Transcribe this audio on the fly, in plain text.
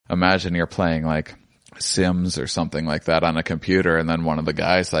imagine you're playing like Sims or something like that on a computer, and then one of the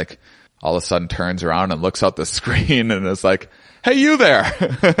guys like all of a sudden turns around and looks out the screen and is like, "Hey, you there?"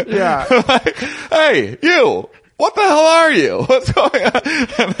 Yeah. Like, "Hey, you, what the hell are you? What's going on?"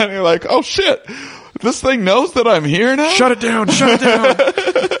 And then you're like, "Oh shit, this thing knows that I'm here now? Shut it down. Shut it down.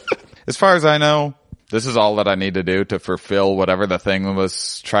 As far as I know, this is all that I need to do to fulfill whatever the thing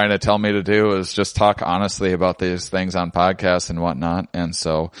was trying to tell me to do, is just talk honestly about these things on podcasts and whatnot. And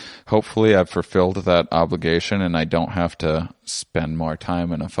so hopefully I've fulfilled that obligation and I don't have to spend more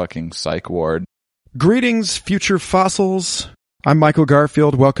time in a fucking psych ward. Greetings, future fossils. I'm Michael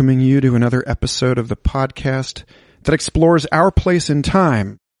Garfield, welcoming you to another episode of the podcast that explores our place in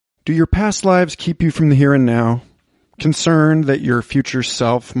time. Do your past lives keep you from the here and now? Concerned that your future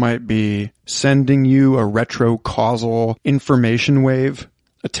self might be sending you a retrocausal information wave,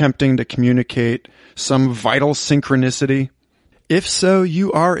 attempting to communicate some vital synchronicity? If so,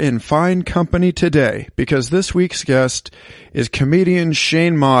 you are in fine company today, because this week's guest is comedian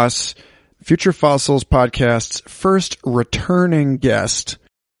Shane Moss, Future Fossils podcast's first returning guest.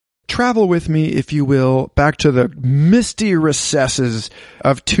 Travel with me, if you will, back to the misty recesses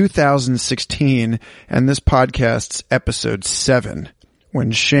of 2016 and this podcast's episode 7,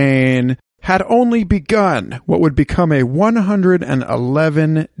 when Shane had only begun what would become a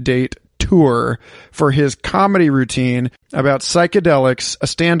 111-date tour for his comedy routine about psychedelics, a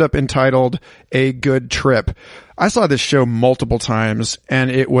stand-up entitled A Good Trip. I saw this show multiple times,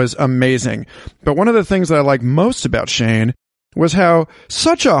 and it was amazing. But one of the things that I like most about Shane was how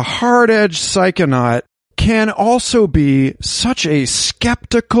such a hard-edged psychonaut can also be such a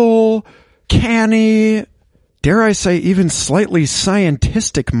skeptical, canny, dare I say even slightly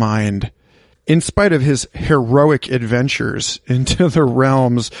scientistic mind, in spite of his heroic adventures into the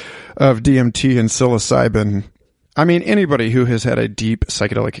realms of DMT and psilocybin. I mean, anybody who has had a deep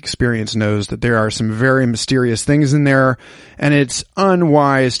psychedelic experience knows that there are some very mysterious things in there, and it's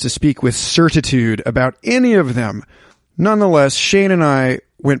unwise to speak with certitude about any of them. Nonetheless, Shane and I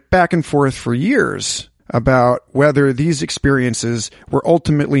went back and forth for years about whether these experiences were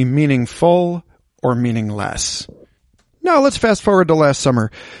ultimately meaningful or meaningless. Now, let's fast forward to last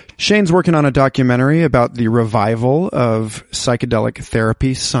summer. Shane's working on a documentary about the revival of psychedelic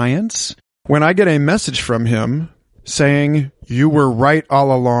therapy science, when I get a message from him saying, "You were right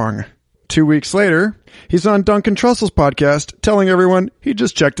all along." 2 weeks later, he's on Duncan Trussell's podcast telling everyone he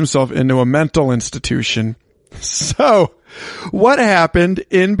just checked himself into a mental institution. So, what happened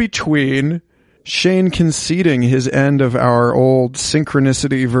in between Shane conceding his end of our old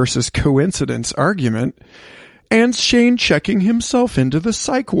synchronicity versus coincidence argument and Shane checking himself into the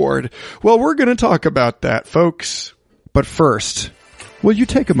psych ward? Well, we're going to talk about that, folks. But first, will you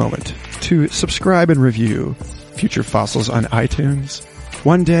take a moment to subscribe and review Future Fossils on iTunes?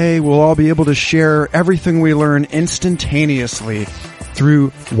 One day, we'll all be able to share everything we learn instantaneously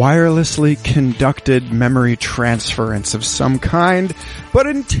through wirelessly conducted memory transference of some kind. But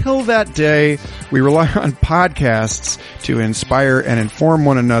until that day, we rely on podcasts to inspire and inform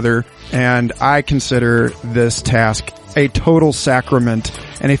one another, and I consider this task a total sacrament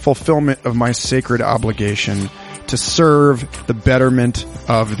and a fulfillment of my sacred obligation to serve the betterment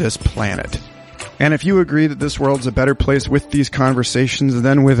of this planet. And if you agree that this world's a better place with these conversations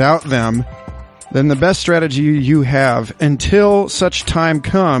than without them, then the best strategy you have until such time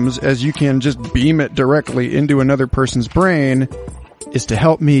comes as you can just beam it directly into another person's brain is to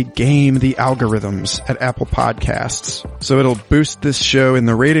help me game the algorithms at Apple Podcasts, so it'll boost this show in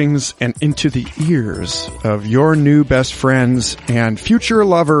the ratings and into the ears of your new best friends and future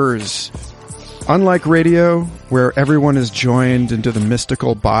lovers. Unlike radio, where everyone is joined into the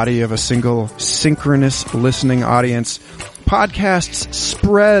mystical body of a single synchronous listening audience, podcasts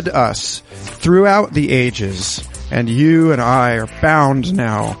spread us throughout the ages, and you and I are bound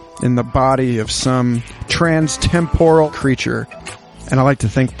now in the body of some trans-temporal creature. And I like to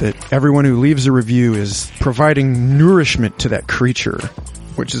think that everyone who leaves a review is providing nourishment to that creature,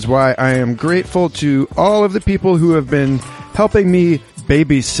 which is why I am grateful to all of the people who have been helping me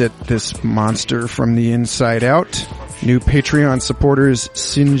babysit this monster from the inside out. New Patreon supporters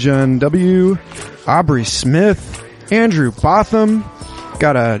Sinjun W, Aubrey Smith, Andrew Botham,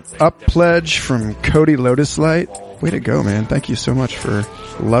 got a up pledge from Cody Lotus Light. Way to go, man. Thank you so much for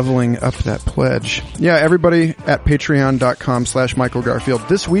leveling up that pledge. Yeah, everybody at patreon.com/Michael Garfield.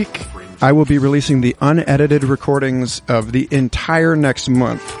 This week, I will be releasing the unedited recordings of the entire next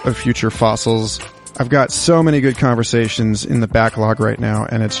month of Future Fossils. I've got so many good conversations in the backlog right now,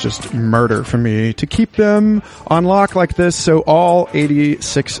 and it's just murder for me to keep them on lock like this. So all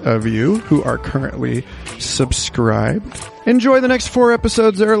 86 of you who are currently subscribed, enjoy the next 4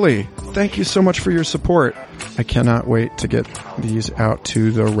 episodes early. Thank you so much for your support. I cannot wait to get these out to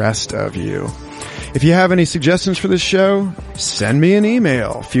the rest of you. If you have any suggestions for this show, send me an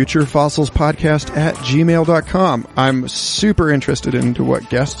email, futurefossilspodcast@gmail.com. I'm super interested into what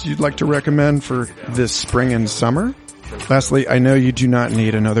guests you'd like to recommend for this spring and summer. Lastly, I know you do not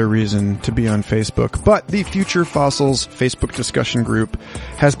need another reason to be on Facebook, but the Future Fossils Facebook discussion group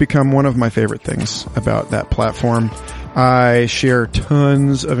has become one of my favorite things about that platform. I share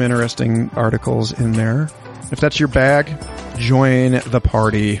tons of interesting articles in there. If that's your bag, join the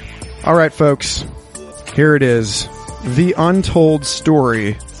party. All right, folks. Here it is, the untold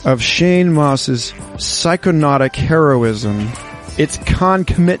story of Shane Moss's psychonautic heroism, its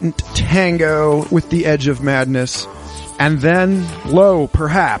concomitant tango with the edge of madness, and then, lo,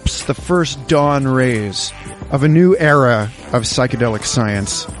 perhaps, the first dawn rays of a new era of psychedelic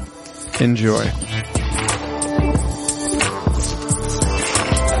science. Enjoy.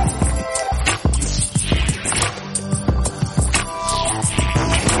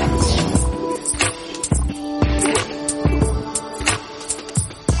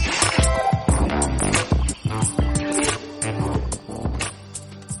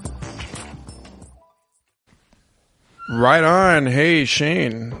 Right on. Hey,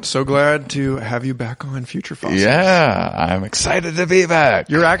 Shane. So glad to have you back on Future Fossils. Yeah, I'm excited to be back.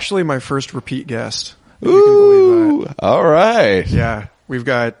 You're actually my first repeat guest. If Ooh, you can believe that. All right. Yeah, I've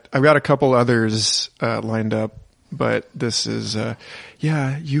got a couple others lined up, but this is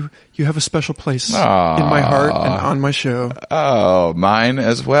you have a special place in my heart and on my show. Oh, mine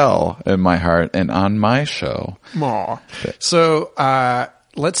as well, in my heart and on my show. Aw. So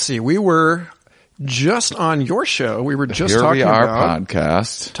let's see. We were just on your show. We were just talking about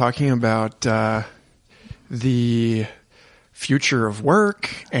podcast, talking about the future of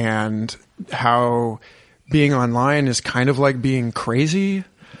work and how being online is kind of like being crazy.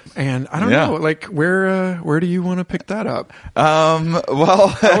 And I don't know, like where do you want to pick that up?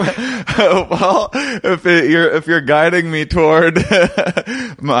 Well, if you're guiding me toward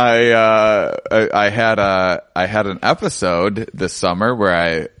my, I had an episode this summer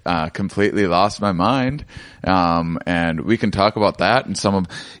where I completely lost my mind. And we can talk about that, and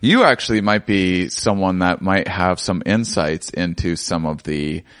you actually might be someone that might have some insights into some of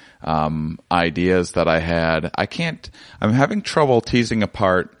the ideas that I had. I'm having trouble teasing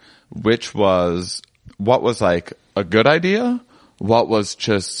apart what was like a good idea, what was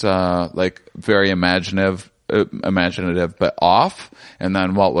just like very imaginative but off, and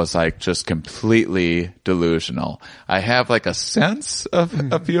then what was like just completely delusional. I have like a sense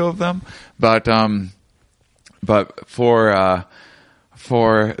of a few of them, but for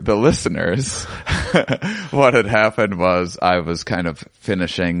the listeners, what had happened was I was kind of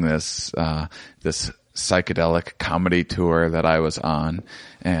finishing this psychedelic comedy tour that I was on,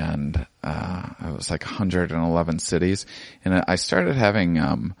 and I was like 111 cities, and I started having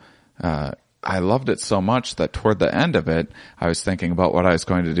I loved it so much that toward the end of it, I was thinking about what I was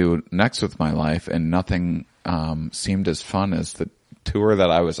going to do next with my life, and nothing seemed as fun as the tour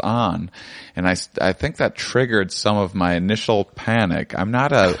that I was on. And I think that triggered some of my initial panic.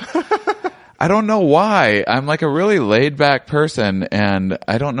 I don't know why. I'm like a really laid back person, and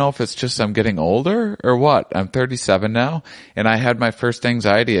I don't know if it's just I'm getting older or what. I'm 37 now, and I had my first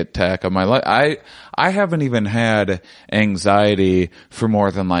anxiety attack of my life. I haven't even had anxiety for more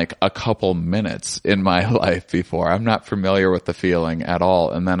than like a couple minutes in my life before. I'm not familiar with the feeling at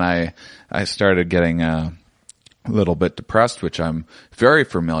all. And then I started getting a little bit depressed, which I'm very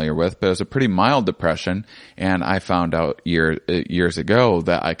familiar with, but it was a pretty mild depression. And I found out years ago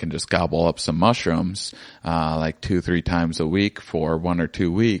that I can just gobble up some mushrooms, like 2-3 times a week for 1 or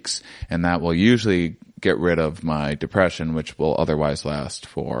 2 weeks. And that will usually get rid of my depression, which will otherwise last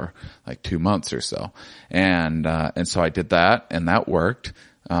for like 2 months or so. And so I did that, and that worked.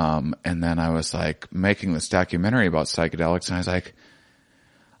 And then I was like making this documentary about psychedelics, and I was like,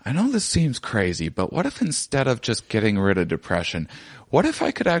 I know this seems crazy, but what if instead of just getting rid of depression, what if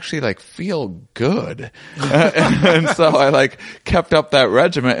I could actually like feel good? And so I like kept up that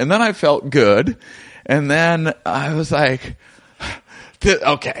regimen, and then I felt good. And then I was like,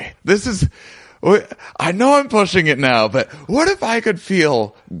 okay, this is I know I'm pushing it now, but what if I could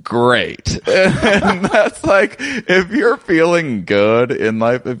feel great? And that's like, if you're feeling good in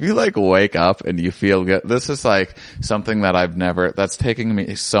life, if you like wake up and you feel good, this is like something that that's taking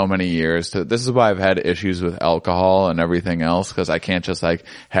me so many years this is why I've had issues with alcohol and everything else, because I can't just like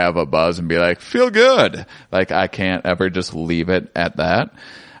have a buzz and be like, feel good. Like I can't ever just leave it at that.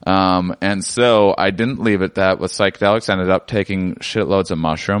 And so I didn't leave it that with psychedelics. I ended up taking shitloads of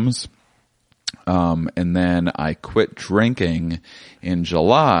mushrooms. And then I quit drinking in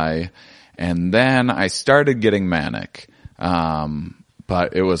July, and then I started getting manic.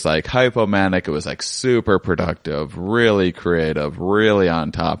 But it was like hypomanic. It was like super productive, really creative, really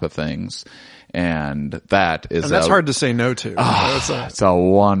on top of things. And that's hard to say no to. It's a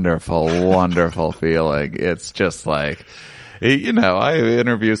wonderful, wonderful feeling. It's just like, you know, I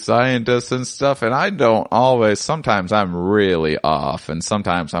interview scientists and stuff, and I don't always, sometimes I'm really off, and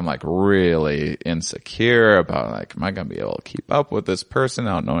sometimes I'm like really insecure about like, am I going to be able to keep up with this person?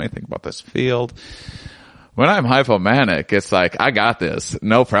 I don't know anything about this field. When I'm hypomanic, it's like, I got this,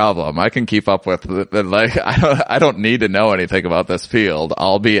 no problem. I can keep up with it. Like, I don't need to know anything about this field.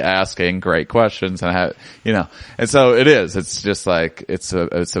 I'll be asking great questions and you know, and so it's just like, it's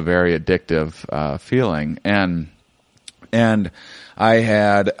a very addictive, feeling. And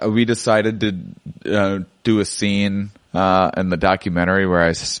we decided to, do a scene, in the documentary where I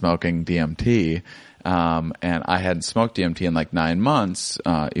was smoking DMT. And I hadn't smoked DMT in like 9 months,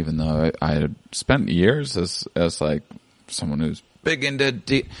 even though I had spent years as like someone who's big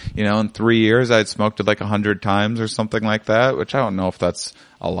into, you know, in 3 years I'd smoked it like 100 times or something like that, which I don't know if that's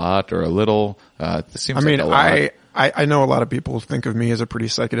a lot or a little. It seems like a lot. I know a lot of people think of me as a pretty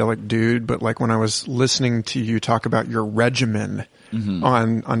psychedelic dude, but like when I was listening to you talk about your regimen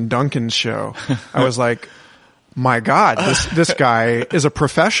on Duncan's show, I was like, my God, this guy is a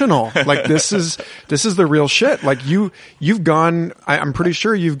professional. Like this is the real shit. Like you've gone, I'm pretty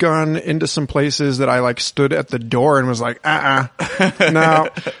sure you've gone into some places that I like stood at the door and was like, no,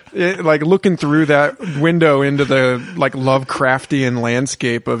 like looking through that window into the like Lovecraftian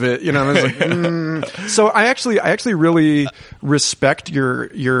landscape of it, you know, and I was like, So I actually really respect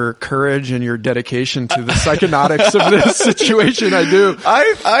your courage and your dedication to the psychonautics of this situation. I do.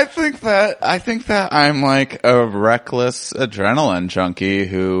 I think that I'm like a reckless adrenaline junkie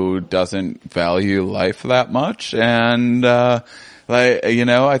who doesn't value life that much. And, like, you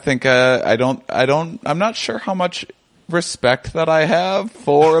know, I think, I'm not sure how much respect that I have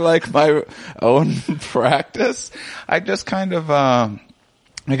for like my own practice. I just kind of, I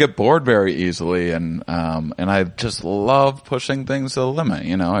get bored very easily and I just love pushing things to the limit.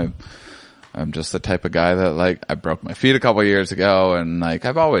 You know, I'm just the type of guy that like, I broke my feet a couple of years ago and like,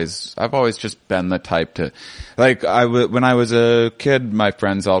 I've always just been the type to, like, when I was a kid, my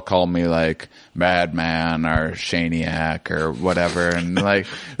friends all called me like Madman or Shaniac or whatever. And like,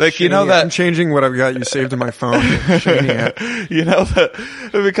 you know that. I'm changing what I've got you saved in my phone. Shaniac. You know,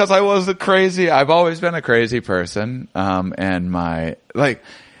 because I was I've always been a crazy person. And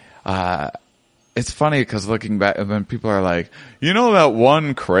it's funny because looking back, when people are like, you know that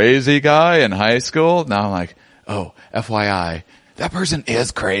one crazy guy in high school? Now I'm like, oh, FYI, that person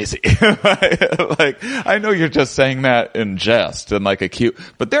is crazy. Like, I know you're just saying that in jest and like a cute,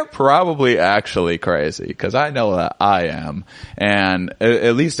 but they're probably actually crazy because I know that I am. And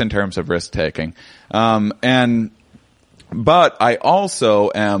at least in terms of risk taking. But I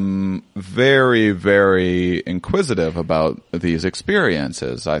also am very, very inquisitive about these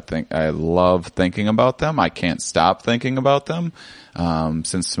experiences. I think I love thinking about them. I can't stop thinking about them.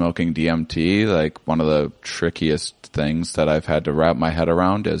 Since smoking DMT, like one of the trickiest things that I've had to wrap my head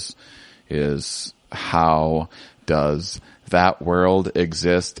around is how does that world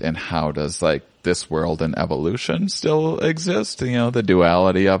exist and how does like this world and evolution still exist? You know, the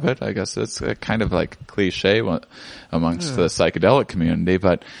duality of it. I guess it's kind of like cliche amongst the psychedelic community,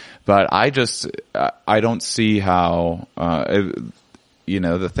 but I don't see how, you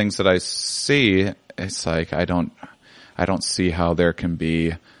know, the things that I see, it's like I don't see how there can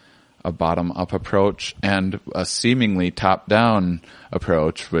be a bottom-up approach and a seemingly top-down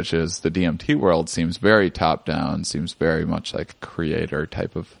approach, which is the DMT world seems very top-down, seems very much like a creator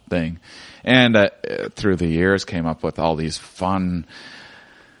type of thing. And through the years came up with all these fun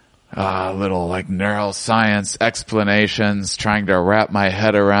little like neuroscience explanations, trying to wrap my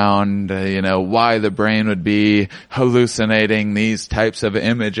head around, you know, why the brain would be hallucinating these types of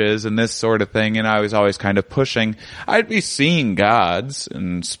images and this sort of thing. And I was always kind of pushing. I'd be seeing gods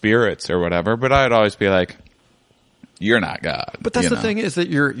and spirits or whatever, but I'd always be like, you're not God. But that's the thing is that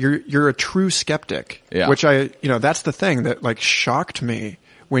you're a true skeptic, which that's the thing that like shocked me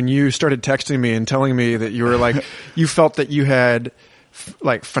when you started texting me and telling me that you were like, you felt that you had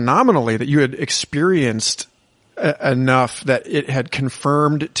like phenomenally that you had experienced enough that it had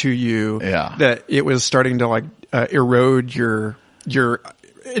confirmed to you that it was starting to like erode your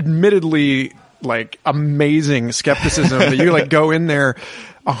admittedly like amazing skepticism that you like go in there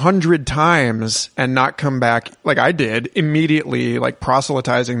 100 times and not come back like I did immediately, like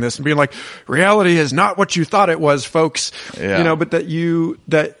proselytizing this and being like, reality is not what you thought it was, folks. You know, but that you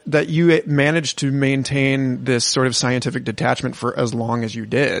managed to maintain this sort of scientific detachment for as long as you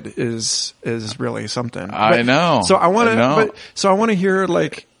did is really something. I know. So I want to hear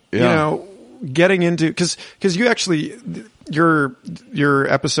like, you know, getting into, cause you actually,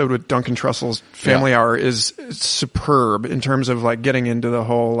 your episode with Duncan Trussell's Family Hour is superb in terms of like getting into the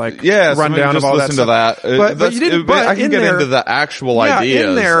whole like rundown of all that stuff. But you didn't. But I can get into the actual ideas.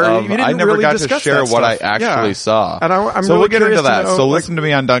 In there, I never got to share what I actually saw. And I'm so really we'll get into that. Know, so listen to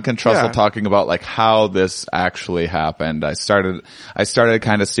me on Duncan Trussell talking about like how this actually happened. I started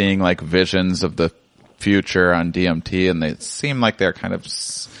kind of seeing like visions of the future on DMT, and they seemed like they're kind of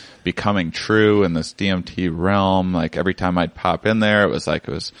becoming true in this DMT realm. Like every time I'd pop in there, it was like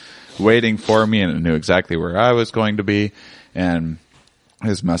it was waiting for me and it knew exactly where I was going to be, and it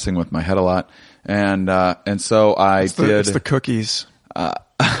was messing with my head a lot. And so it's the cookies.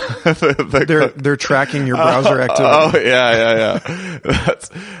 They're tracking your browser activity. Oh yeah.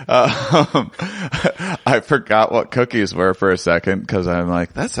 That's, I forgot what cookies were for a second because I'm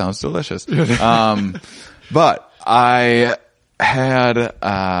like, that sounds delicious. But I had,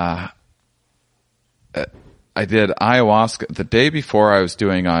 I did ayahuasca. The day before I was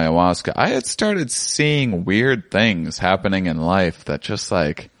doing ayahuasca, I had started seeing weird things happening in life that just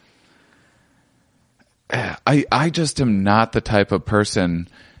like, I just am not the type of person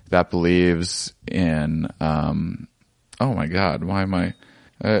that believes in, oh my God, why am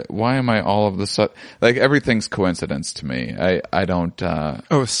I all of the sudden, like everything's coincidence to me. I don't,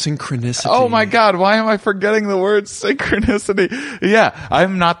 synchronicity. Oh my God, why am I forgetting the word synchronicity? Yeah,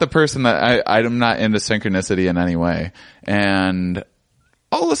 I'm not the person that I'm not into synchronicity in any way. And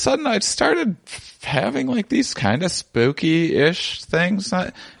all of a sudden I started having like these kind of spooky-ish things,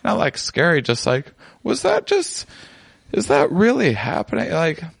 not like scary, just like, is that really happening?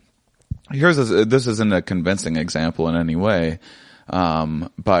 Like, this isn't a convincing example in any way.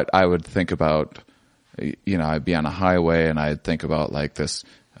 But I would think about, you know, I'd be on a highway and I'd think about like this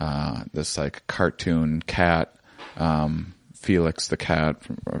like cartoon cat, Felix the cat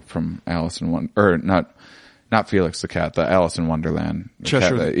from Alice in Wonderland, or not Felix the cat, the Alice in Wonderland.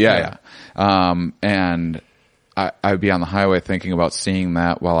 Cheshire. Yeah. And I'd be on the highway thinking about seeing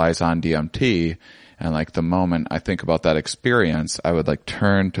that while I was on DMT. And like the moment I think about that experience, I would like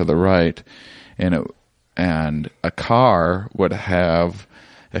turn to the right and a car would have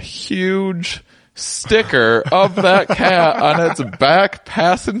a huge sticker of that cat on its back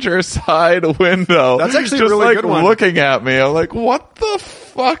passenger side window. That's actually just a really like good one. Looking at me. I'm like, what the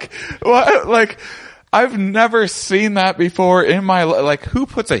fuck? What? Like, I've never seen that before in my life. Like, who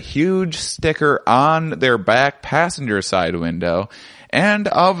puts a huge sticker on their back passenger side window? And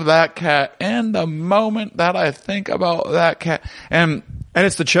of that cat, and the moment that I think about that cat, and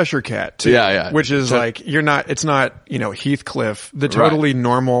it's the Cheshire cat too. Yeah. Which is like, it's not, you know, Heathcliff, the totally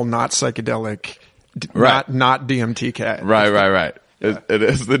normal, not psychedelic, not DMT cat. Right. Yeah. It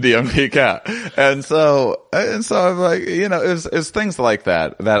is the DMT cat. And so I'm like, you know, it's things like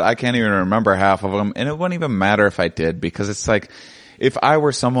that I can't even remember half of them. And it wouldn't even matter if I did, because it's like, if I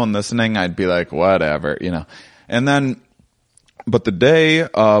were someone listening, I'd be like, whatever, you know. And then, but the day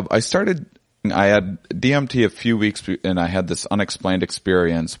of, I had DMT a few weeks, and I had this unexplained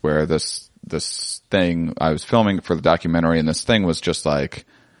experience where this thing, I was filming for the documentary, and this thing was just like,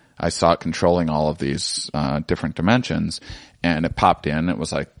 I saw it controlling all of these different dimensions, and it popped in. It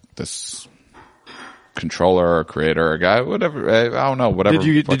was like this controller or creator or guy, whatever, I don't know, whatever.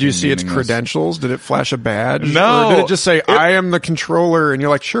 Did you see its credentials? Did it flash a badge? No. Or did it just say, I am the controller, and you're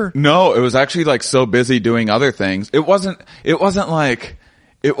like, sure. No, it was actually like so busy doing other things. It wasn't like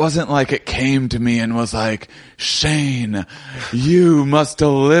it came to me and was like, Shane, you must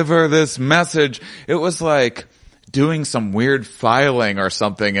deliver this message. It was like doing some weird filing or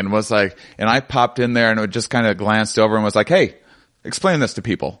something, and was like, and I popped in there and it just kind of glanced over and was like, hey, explain this to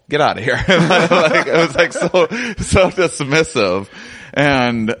people. Get out of here. Like, it was like so dismissive.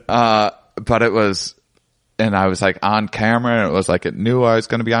 And, but it was, and I was like on camera, and it was like it knew I was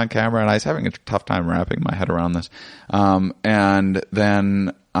going to be on camera, and I was having a tough time wrapping my head around this. And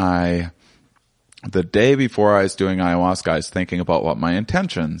then the day before I was doing ayahuasca, I was thinking about what my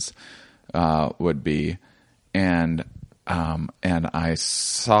intentions, would be. And and I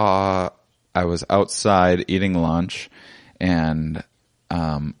was outside eating lunch, and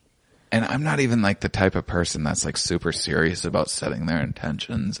I'm not even like the type of person that's like super serious about setting their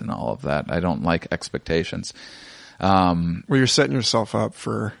intentions and all of that. I don't like expectations. Well, you're setting yourself up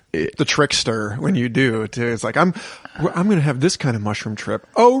for the trickster when you do too. It's like, I'm going to have this kind of mushroom trip.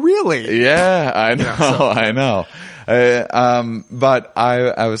 Oh, really? Yeah, I know, I know. But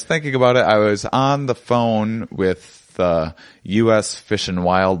I was thinking about it. I was on the phone with the U.S. Fish and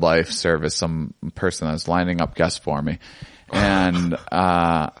Wildlife Service, some person that was lining up guests for me. And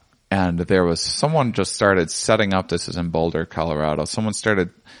there was someone just started setting up, this is in Boulder, Colorado.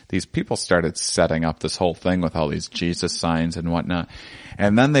 These people started setting up this whole thing with all these Jesus signs and whatnot.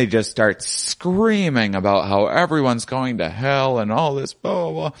 And then they just start screaming about how everyone's going to hell and all this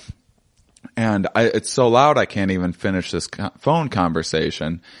blah, blah, blah. And it's so loud I can't even finish this phone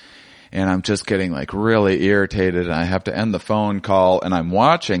conversation. And I'm just getting like really irritated, and I have to end the phone call, and I'm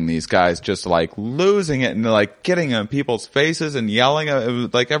watching these guys just like losing it and like getting in people's faces and yelling. It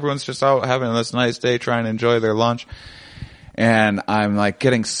was like everyone's just out having this nice day trying to enjoy their lunch. And I'm like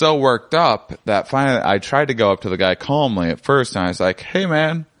getting so worked up that finally I tried to go up to the guy calmly at first, and I was like, "Hey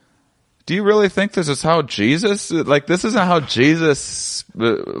man, do you really think this is how Jesus, like this isn't how Jesus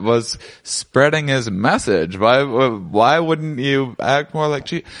was spreading his message? Why wouldn't you act more like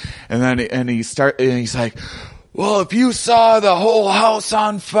Jesus?" And he's like, "Well, if you saw the whole house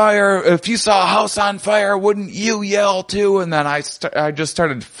on fire, if you saw a house on fire, wouldn't you yell too?" And then I just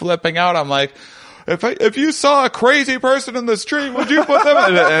started flipping out. I'm like, if you saw a crazy person in the street, would you put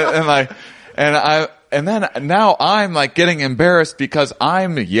them and then now I'm like getting embarrassed because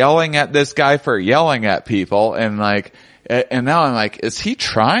I'm yelling at this guy for yelling at people, and now I'm like, is he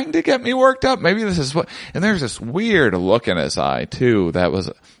trying to get me worked up? Maybe this is and there's this weird look in his eye too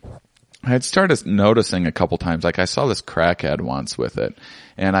I had started noticing a couple times. Like I saw this crackhead once with it,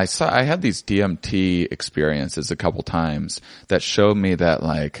 and I had these DMT experiences a couple times that showed me that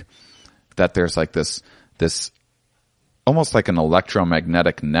there's like this almost like an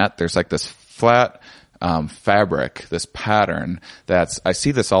electromagnetic net. There's like this flat fabric, this pattern I see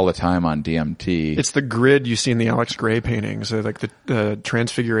this all the time on DMT. It's the grid you see in the Alex Gray paintings, like the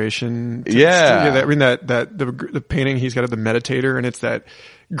transfiguration. Yeah. I mean the painting he's got of the meditator, and it's that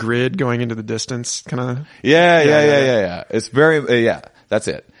grid going into the distance kind of. Yeah. It's very, that's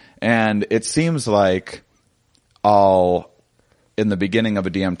it. And it seems like in the beginning of a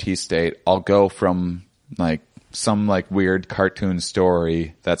DMT state, I'll go from like some like weird cartoon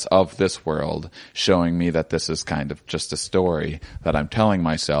story that's of this world, showing me that this is kind of just a story that I'm telling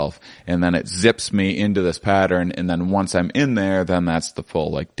myself, and then it zips me into this pattern, and then once I'm in there, then that's the full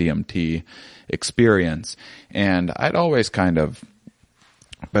like DMT experience. And I'd always kind of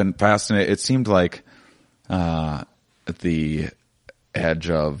been fascinated. It seemed like the edge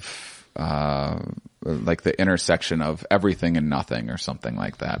of like the intersection of everything and nothing or something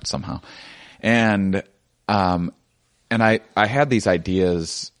like that somehow. And I had these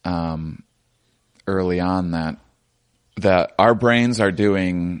ideas, early on that our brains are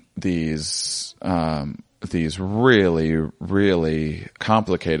doing these really, really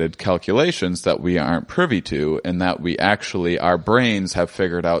complicated calculations that we aren't privy to, and that our brains have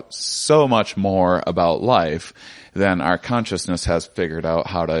figured out so much more about life than our consciousness has figured out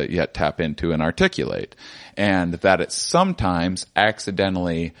how to yet tap into and articulate. And that it sometimes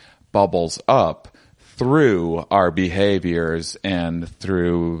accidentally bubbles up through our behaviors and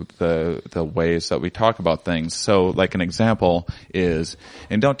through the ways that we talk about things. So like an example is,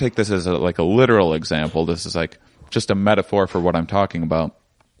 and don't take this as a literal example, this is like just a metaphor for what I'm talking about.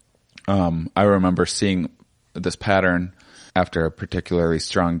 I remember seeing this pattern after a particularly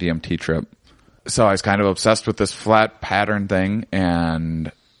strong DMT trip. So I was kind of obsessed with this flat pattern thing,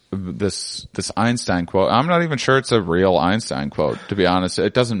 and this Einstein quote. I'm not even sure it's a real Einstein quote, to be honest.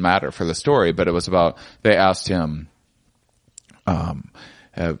 It doesn't matter for the story, but it was about, they asked him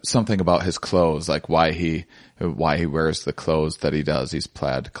something about his clothes, like why he wears the clothes that he does, these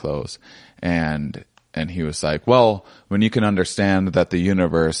plaid clothes. And he was like, well, when you can understand that the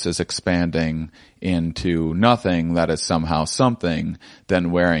universe is expanding into nothing that is somehow something,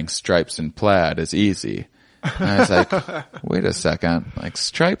 then wearing stripes and plaid is easy. And I was like, wait a second, like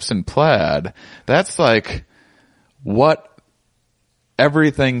stripes and plaid, that's like what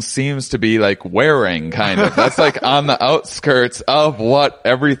everything seems to be like wearing, kind of. That's like on the outskirts of what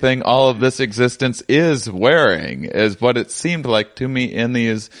everything, all of this existence is wearing, is what it seemed like to me in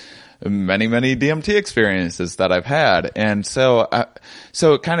these many, many DMT experiences that I've had. And so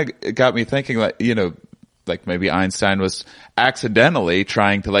it kind of got me thinking, like, like maybe Einstein was accidentally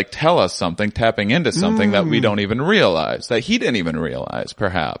trying to like tell us something, tapping into something that we don't even realize, that he didn't even realize,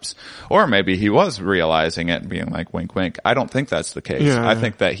 perhaps. Or maybe he was realizing it and being like, wink, wink. I don't think that's the case. Yeah. I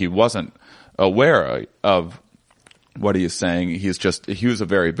think that he wasn't aware of what he is saying. He was a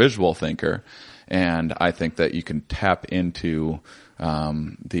very visual thinker. And I think that you can tap into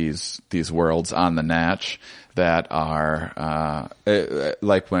these worlds on the natch that are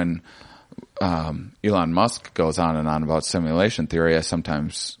like when Elon Musk goes on and on about simulation theory. I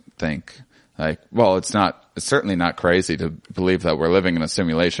sometimes think like, well, it's certainly not crazy to believe that we're living in a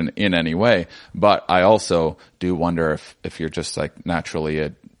simulation in any way, but I also do wonder if you're just like naturally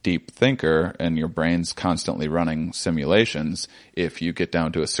a deep thinker and your brain's constantly running simulations, if you get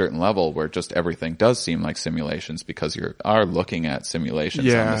down to a certain level where just everything does seem like simulations because you are looking at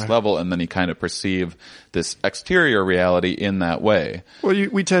simulations on this level, and then you kind of perceive this exterior reality in that way. Well,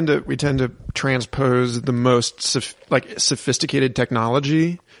 we tend to transpose the most sophisticated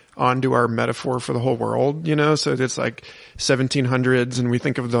technology onto our metaphor for the whole world, you know? So it's like 1700s, and we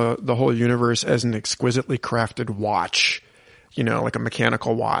think of the whole universe as an exquisitely crafted watch, you know, like a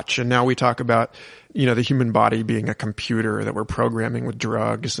mechanical watch. And now we talk about, you know, the human body being a computer that we're programming with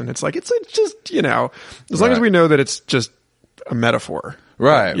drugs. And it's like, it's just, you know, as long as we know that it's just a metaphor.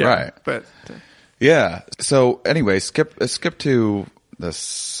 Right, yeah, right. But yeah. So anyway, skip to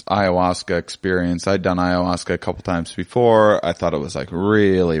this ayahuasca experience. I'd done ayahuasca a couple times before. I thought it was like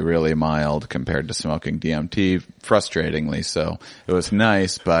really, really mild compared to smoking DMT, frustratingly so. It was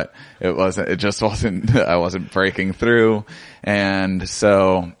nice, but I wasn't breaking through. And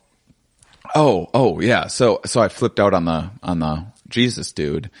so, yeah. So I flipped out on the Jesus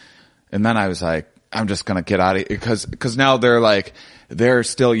dude. And then I was like, I'm just going to get out of here because now they're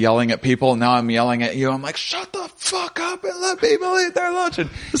still yelling at people. Now I'm yelling at you. I'm like, shut the fuck up and let people eat their lunch. And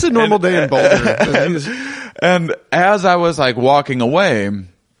it's a normal day in Boulder. And as I was like walking away,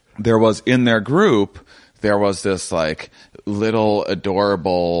 there was this like little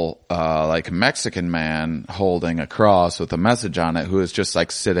adorable, like Mexican man holding a cross with a message on it, who was just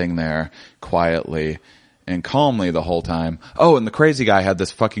like sitting there quietly and calmly the whole time. Oh, and the crazy guy had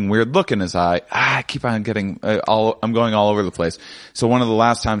this fucking weird look in his eye. I keep on getting I'm going all over the place. So one of the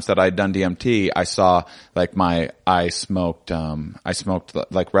last times that I'd done DMT, I saw like I smoked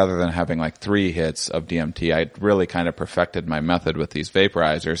like rather than having like 3 hits of DMT, I'd really kind of perfected my method with these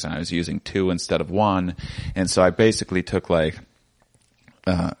vaporizers, and I was using 2 instead of 1. And so I basically took like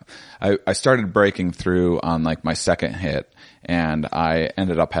I started breaking through on like my second hit, and I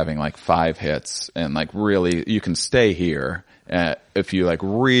ended up having like 5 hits, and like really, you can stay here. If you like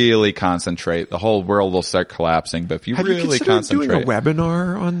really concentrate, the whole world will start collapsing. But if you really concentrate, doing a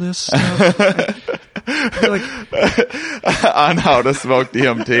webinar on this stuff? like on how to smoke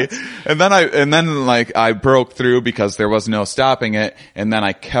DMT. And then I broke through because there was no stopping it. And then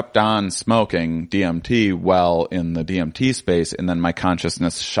I kept on smoking DMT well in the DMT space. And then my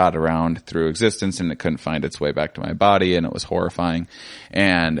consciousness shot around through existence, and it couldn't find its way back to my body. And it was horrifying.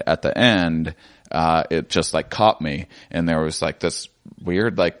 And at the end, it just like caught me. And there was like this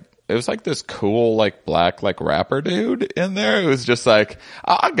weird, like, it was like this cool, like black, like rapper dude in there. It was just like,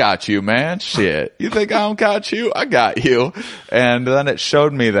 I got you, man. Shit. You think I don't got you? I got you. And then it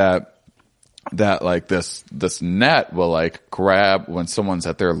showed me that like this net will like grab when someone's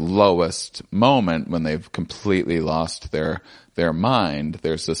at their lowest moment, when they've completely lost their mind.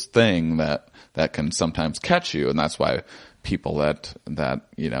 There's this thing that can sometimes catch you. And that's why people that,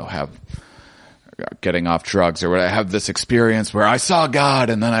 you know, have getting off drugs or what, I have this experience where I saw God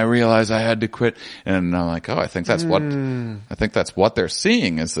and then I realized I had to quit. And I'm like, I think that's what they're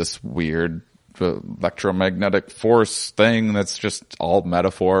seeing, is this weird electromagnetic force thing that's just all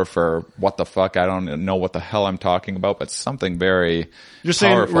metaphor for what the fuck. I don't know what the hell I'm talking about, but something very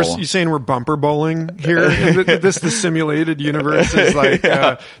powerful. You're saying we're bumper bowling here? The simulated universe is like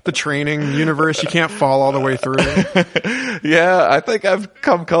the training universe. You can't fall all the way through. Yeah, I think I've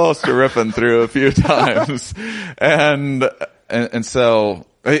come close to ripping through a few times. And so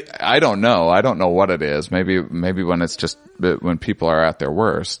I don't know. I don't know what it is. Maybe when it's just when people are at their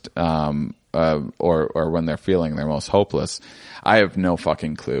worst, or when they're feeling their most hopeless. I have no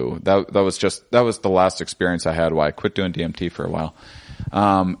fucking clue. That was the last experience I had while I quit doing DMT for a while.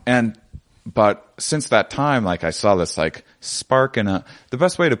 But since that time, like I saw this like spark in the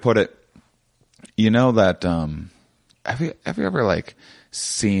best way to put it, you know that, have you ever like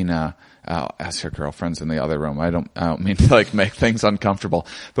seen ask your girlfriends in the other room. I don't mean to like make things uncomfortable,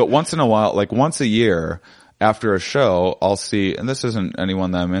 but once in a while, like once a year, after a show, I'll see, and this isn't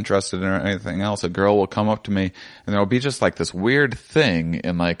anyone that I'm interested in or anything else, a girl will come up to me and there'll be just like this weird thing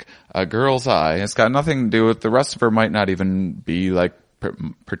in like a girl's eye. It's got nothing to do with, the rest of her might not even be like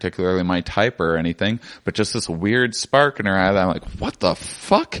particularly my type or anything, but just this weird spark in her eye that I'm like, what the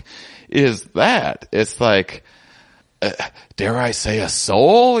fuck is that? It's like, dare I say a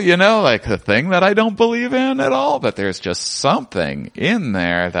soul, you know, like the thing that I don't believe in at all, but there's just something in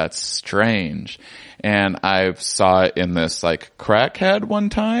there that's strange. And I saw it in this like crackhead one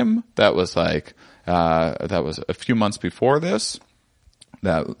time that was like, that was a few months before this,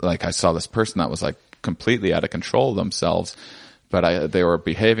 that like I saw this person that was like completely out of control of themselves, but they were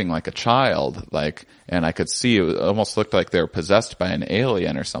behaving like a child, like, and I could see it almost looked like they were possessed by an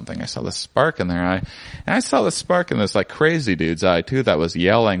alien or something. I saw the spark in their eye, and I saw the spark in this like crazy dude's eye too that was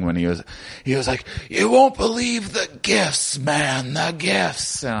yelling when he was like, you won't believe the gifts, man, the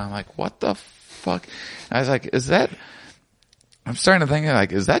gifts. And I'm like, what the fuck? And I was like, I'm starting to think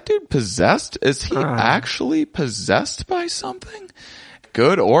like, is that dude possessed? Is he actually possessed by something?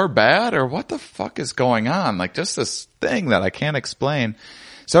 Good or bad, or what the fuck is going on? Like just this thing that I can't explain.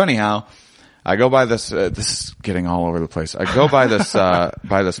 So anyhow, I go by this, this is getting all over the place. I go by this,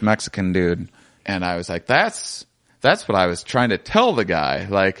 by this Mexican dude, and I was like, that's what I was trying to tell the guy.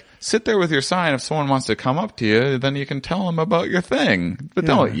 Like, sit there with your sign. If someone wants to come up to you, then you can tell them about your thing. But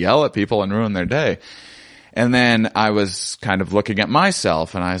don't yell at people and ruin their day. And then I was kind of looking at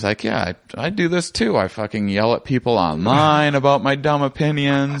myself, and I was like, yeah, I do this too. I fucking yell at people online about my dumb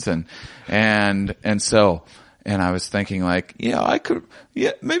opinions, and I was thinking like,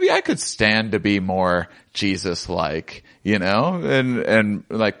 maybe I could stand to be more Jesus-like, you know, and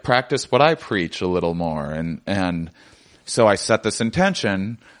like practice what I preach a little more. And so I set this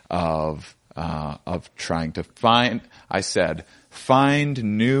intention of trying to find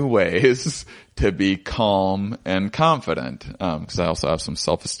new ways to be calm and confident, because I also have some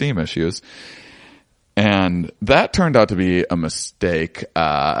self-esteem issues. And that turned out to be a mistake,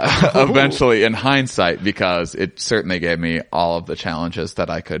 eventually in hindsight, because it certainly gave me all of the challenges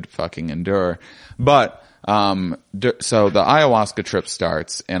that I could fucking endure. But, so the ayahuasca trip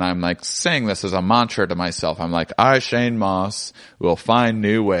starts, and I'm like saying this as a mantra to myself. I'm like, I, Shane Moss, will find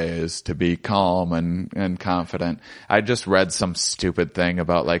new ways to be calm and confident. I just read some stupid thing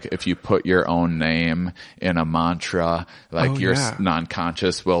about like, if you put your own name in a mantra, like your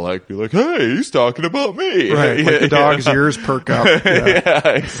non-conscious will like be like, hey, he's talking about me. Right. Like the dog's ears perk up. Yeah,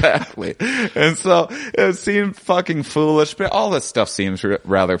 exactly. And so it seemed fucking foolish, but all this stuff seems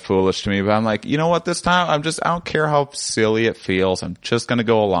rather foolish to me. But I'm like, you know what, this time I don't care how silly it feels. I'm just going to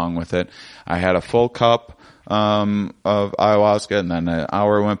go along with it. I had a full cup of ayahuasca, and then an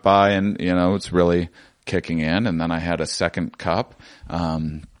hour went by, and you know, it's really kicking in. And then I had a second cup,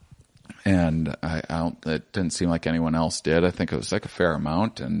 and it didn't seem like anyone else did. I think it was like a fair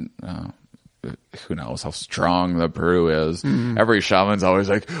amount, and who knows how strong the brew is. Mm-hmm. Every shaman's always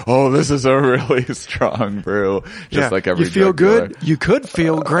like, oh, this is a really strong brew. Just like every you feel good. You could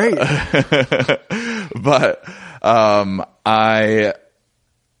feel great. But, I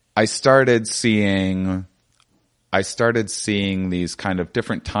started seeing these kind of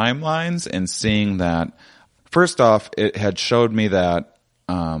different timelines, and seeing that first off, it had showed me that,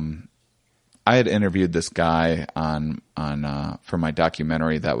 I had interviewed this guy for my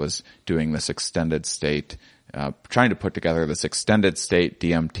documentary that was doing this extended state, trying to put together this extended state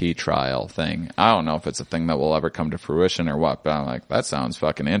DMT trial thing. I don't know if it's a thing that will ever come to fruition or what, but I'm like, that sounds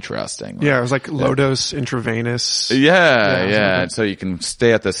fucking interesting. Yeah, it was like low-dose intravenous. Yeah. So you can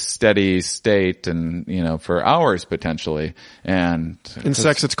stay at this steady state and, you know, for hours potentially. And in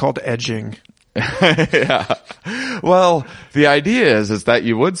sex, it's called edging. Yeah. Well, the idea is that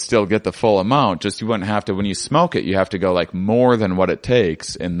you would still get the full amount, just you wouldn't have to, when you smoke it, you have to go like more than what it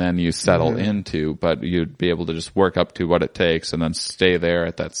takes, and then you settle into, but you'd be able to just work up to what it takes and then stay there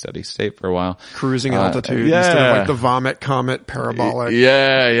at that steady state for a while. Cruising altitude instead of like the vomit comet parabolic.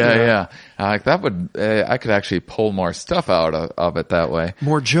 Yeah. Like that would, I could actually pull more stuff out of it that way.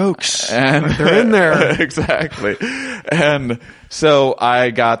 More jokes. And they're in there. Exactly. And so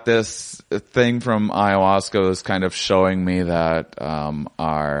I got this thing from ayahuasca was kind of showing me that,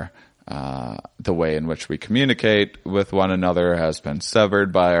 the way in which we communicate with one another has been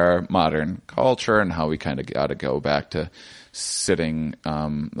severed by our modern culture, and how we kind of got to go back to sitting,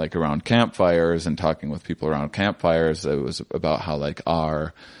 like around campfires and talking with people around campfires. It was about how like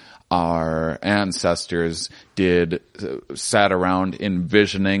our our ancestors sat around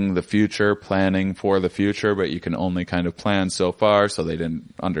envisioning the future, planning for the future, but you can only kind of plan so far, so they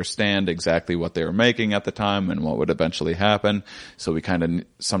didn't understand exactly what they were making at the time and what would eventually happen. So we kind of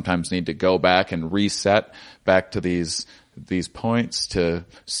sometimes need to go back and reset back to these points to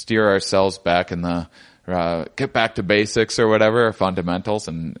steer ourselves back in the get back to basics or whatever, fundamentals,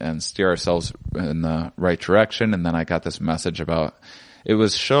 and steer ourselves in the right direction. And then I got this message about, it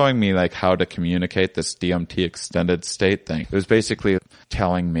was showing me like how to communicate this DMT extended state thing. It was basically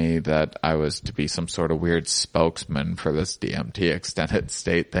telling me that I was to be some sort of weird spokesman for this DMT extended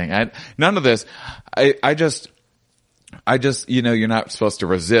state thing. None of this. I just, you're not supposed to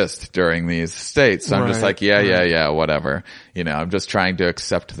resist during these states. So I'm just like, yeah, whatever. I'm just trying to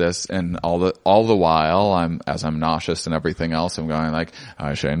accept this, and all the while as I'm nauseous and everything else, I'm going like,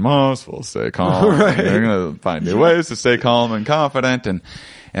 Shane Moss will stay calm. Right. They're going to find new ways to stay calm and confident. And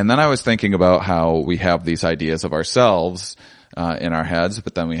then I was thinking about how we have these ideas of ourselves, in our heads,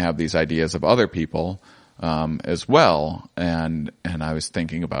 but then we have these ideas of other people, as well. And I was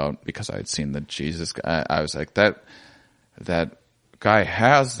thinking about, because I had seen the Jesus guy, I was like, that guy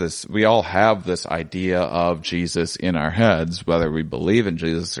has this, we all have this idea of Jesus in our heads, whether we believe in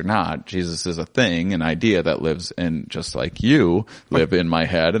Jesus or not. Jesus is a thing, an idea that lives in, just like you live in my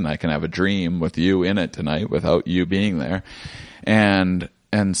head, and I can have a dream with you in it tonight without you being there. And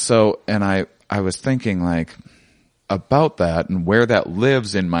I was thinking like about that and where that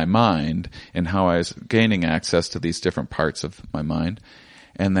lives in my mind and how I was gaining access to these different parts of my mind.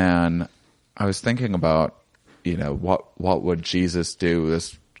 And then I was thinking about, what would Jesus do?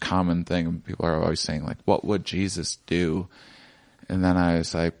 This common thing. People are always saying like, what would Jesus do? And then I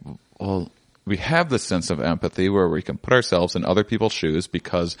was like, well, we have this sense of empathy where we can put ourselves in other people's shoes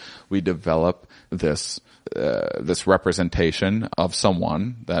because we develop this representation of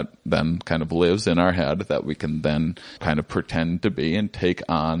someone that then kind of lives in our head that we can then kind of pretend to be and take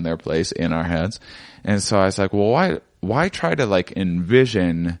on their place in our heads. And so I was like, well, why try to like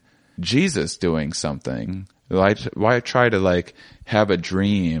envision Jesus doing something? Why try to like have a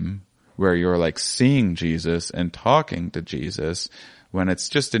dream where you're like seeing Jesus and talking to Jesus when it's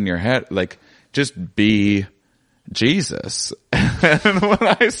just in your head? Like, just be Jesus. And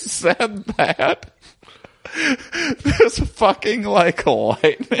when I said that, this fucking like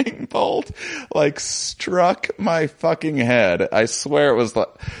lightning bolt like struck my fucking head. I swear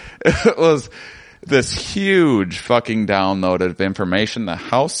it was this huge fucking download of information. The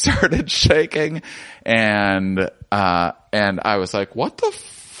house started shaking, and I was like, what the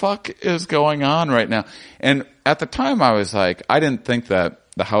fuck is going on right now? And at the time I was like, I didn't think that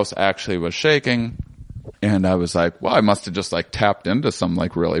the house actually was shaking. And I was like, well, I must have just like tapped into some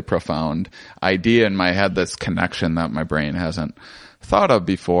like really profound idea in my head, this connection that my brain hasn't thought of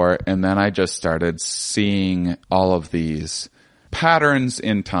before. And then I just started seeing all of these patterns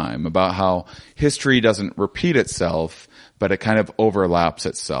in time about how history doesn't repeat itself, but it kind of overlaps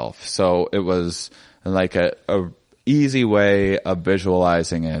itself. So it was like a easy way of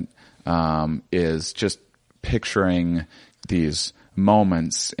visualizing it, is just picturing these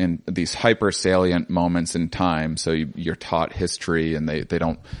moments in these hyper salient moments in time. So you're taught history, and they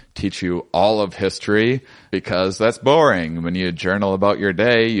don't teach you all of history because that's boring. When you journal about your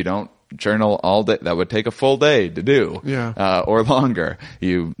day, you don't journal all day. That would take a full day to do, or longer.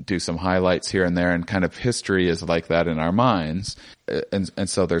 You do some highlights here and there, and kind of history is like that in our minds. And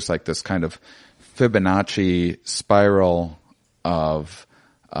so there's like this kind of Fibonacci spiral of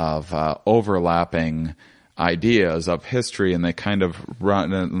overlapping ideas of history, and they kind of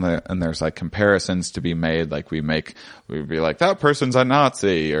run, and there's like comparisons to be made. Like we'd be like, that person's a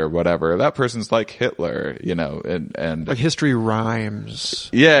Nazi or whatever. That person's like Hitler, and like history rhymes.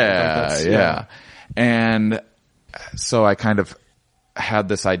 Yeah. And so I kind of had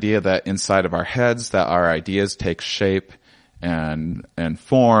this idea that inside of our heads, that our ideas take shape and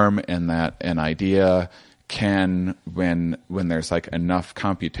form, and that an idea can, when there's like enough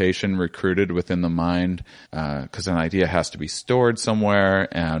computation recruited within the mind, because an idea has to be stored somewhere,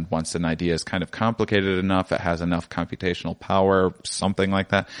 and once an idea is kind of complicated enough, it has enough computational power, something like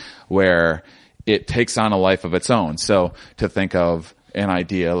that, where it takes on a life of its own. So to think of an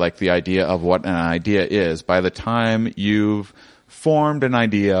idea like the idea of what an idea is, by the time you've formed an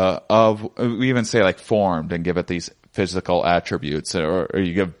idea of, we even say like formed and give it these physical attributes, or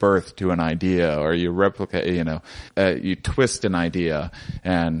you give birth to an idea, or you replicate, you twist an idea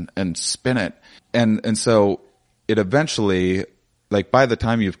and spin it. And so it eventually, like by the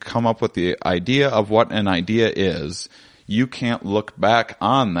time you've come up with the idea of what an idea is, you can't look back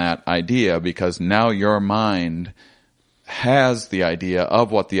on that idea because now your mind has the idea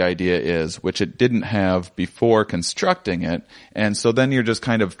of what the idea is, which it didn't have before constructing it. And so then you're just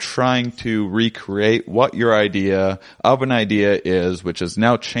kind of trying to recreate what your idea of an idea is, which is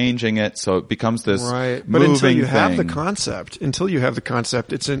now changing it. So it becomes this right. But moving until you have the thing. concept,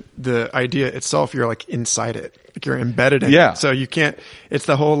 it's in the idea itself. You're like inside it, like you're embedded in Yeah. it. So you can't, it's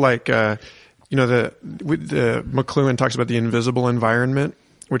the whole like, the McLuhan talks about the invisible environment,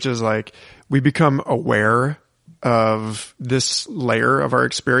 which is like we become aware of this layer of our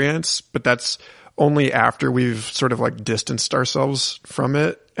experience, but that's only after we've sort of like distanced ourselves from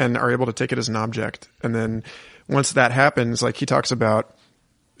it and are able to take it as an object. And then once that happens, like he talks about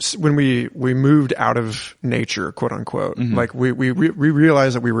when we moved out of nature, quote unquote, like we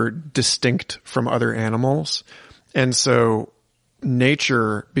realized that we were distinct from other animals. And so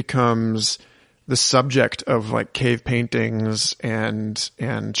nature becomes the subject of like cave paintings and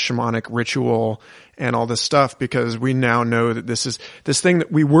shamanic ritual and all this stuff, because we now know that this is this thing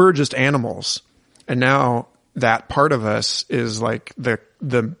that we were just animals. And now that part of us is like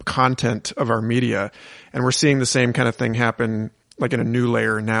the content of our media. And we're seeing the same kind of thing happen like in a new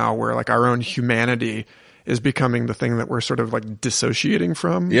layer now, where like our own humanity is becoming the thing that we're sort of like dissociating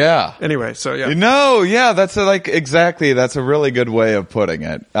from. Yeah. Anyway, so yeah. No, yeah, that's exactly, that's a really good way of putting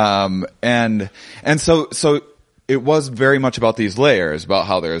it. And so it was very much about these layers, about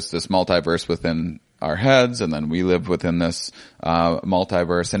how there's this multiverse within our heads, and then we live within this,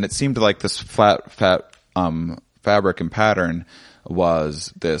 multiverse. And it seemed like this flat, fabric and pattern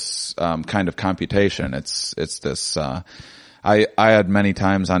was this, kind of computation. It's this, I had many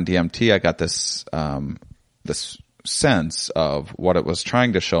times on DMT, I got this sense of what it was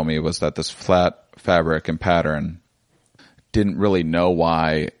trying to show me was that this flat fabric and pattern didn't really know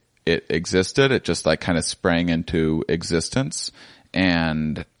why it existed. It just like kind of sprang into existence,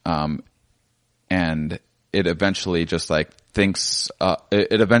 and it eventually just like thinks,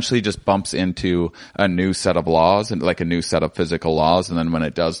 it eventually just bumps into a new set of laws and like a new set of physical laws. And then when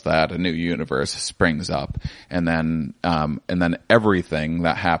it does that, a new universe springs up. And then everything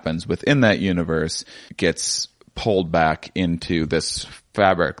that happens within that universe gets pulled back into this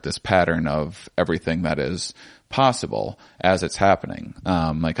fabric, this pattern of everything that is possible as it's happening.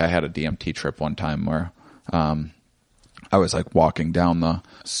 Like I had a DMT trip one time where, I was like walking down the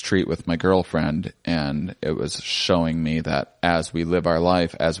street with my girlfriend, and it was showing me that as we live our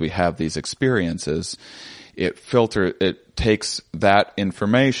life, as we have these experiences, it takes that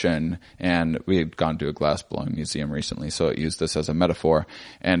information, and we had gone to a glass blowing museum recently, so it used this as a metaphor,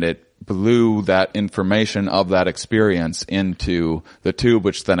 and it blew that information of that experience into the tube,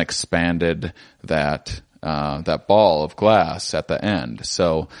 which then expanded that ball of glass at the end.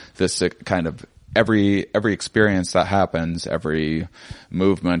 So this kind of every experience that happens, every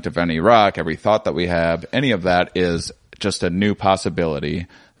movement of any rock, every thought that we have, any of that is just a new possibility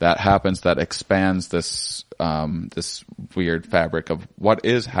that happens that expands this weird fabric of what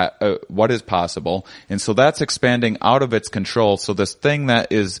is possible. And so that's expanding out of its control. So this thing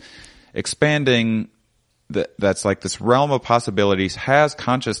that is expanding, that's like this realm of possibilities, has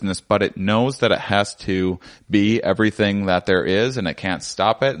consciousness, but it knows that it has to be everything that there is, and it can't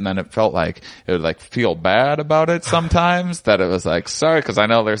stop it. And then it felt like it would like feel bad about it sometimes, that it was like, sorry, because I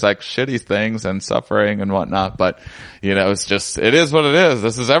know there's like shitty things and suffering and whatnot, but it's just, it is what it is.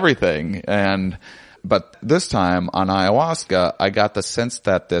 This is everything. But this time on ayahuasca, I got the sense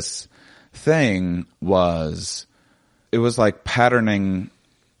that this thing was like patterning,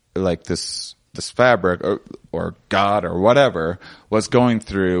 like this fabric or God or whatever was going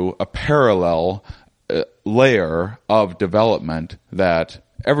through a parallel layer of development that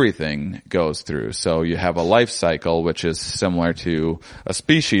everything goes through. So you have a life cycle, which is similar to a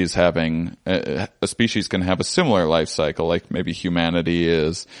species having, a species can have a similar life cycle, like maybe humanity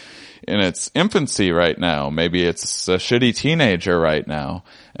is in its infancy right now. Maybe it's a shitty teenager right now.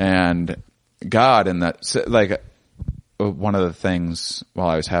 And God in that, like, one of the things while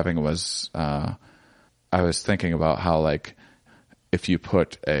I was having was, I was thinking about how, like, if you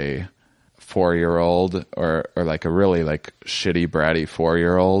put a 4-year-old or like a really like shitty bratty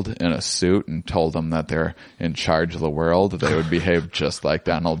 4-year-old in a suit and told them that they're in charge of the world, they would behave just like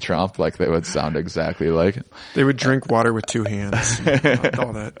Donald Trump. Like they would sound exactly like him. They would drink water with 2 hands.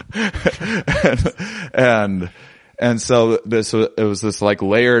 All that. And so it was this like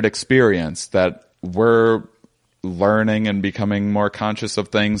layered experience that we're learning and becoming more conscious of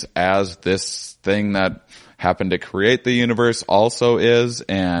things as this thing that happened to create the universe also is,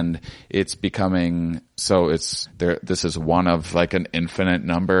 and it's becoming, so it's there, this is one of like an infinite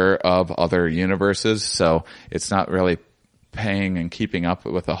number of other universes, so it's not really paying and keeping up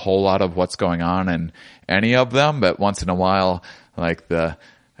with a whole lot of what's going on in any of them, but once in a while, like like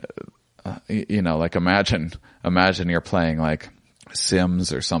imagine you're playing like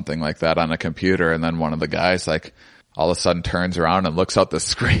Sims or something like that on a computer, and then one of the guys like all of a sudden turns around and looks out the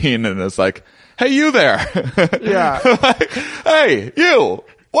screen and is like, "Hey, you there?" Yeah. Like, "Hey, you,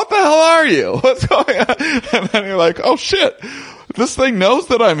 what the hell are you? What's going on?" And then you're like, "Oh shit, this thing knows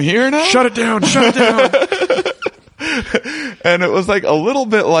that I'm here now? Shut it down. And it was like a little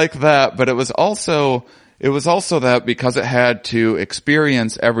bit like that, but it was also that because it had to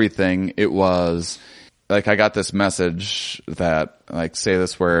experience everything, it was like I got this message that, like, say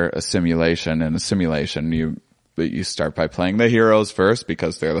this were a simulation. In a simulation, you start by playing the heroes first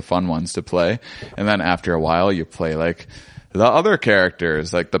because they're the fun ones to play, and then after a while you play like the other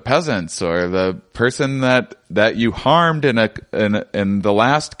characters, like the peasants or the person that you harmed in the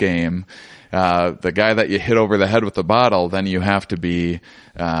last game, the guy that you hit over the head with the bottle. Then you have to be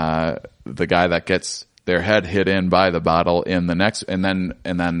the guy that gets their head hit in by the bottle in the next, and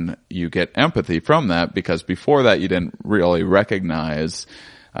then you get empathy from that, because before that you didn't really recognize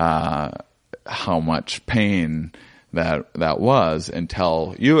how much pain that was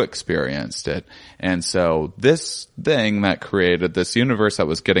until you experienced it. And so this thing that created this universe, that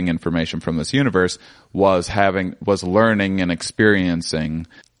was getting information from this universe, was learning and experiencing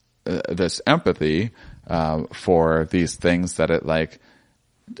this empathy for these things that it like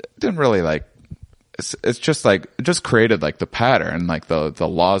didn't really like. It's just like, it just created like the pattern, like the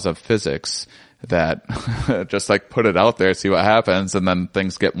laws of physics that just like put it out there, see what happens, and then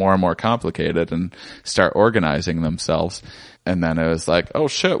things get more and more complicated and start organizing themselves. And then it was like, oh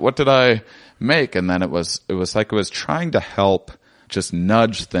shit, what did I make? And then it was like it was trying to help just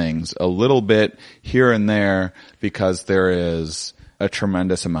nudge things a little bit here and there, because there is a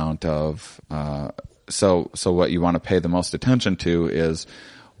tremendous amount of so what you want to pay the most attention to is,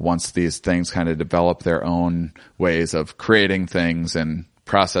 once these things kind of develop their own ways of creating things and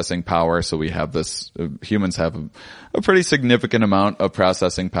processing power. So we have this, humans have a pretty significant amount of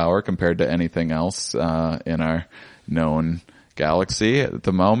processing power compared to anything else in our known galaxy at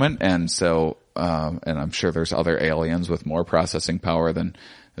the moment. And so, and I'm sure there's other aliens with more processing power than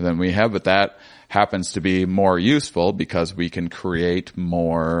we have, but that happens to be more useful because we can create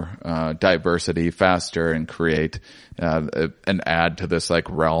more diversity faster and create and add to this like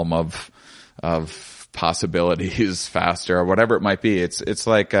realm of possibilities faster, or whatever it might be. It's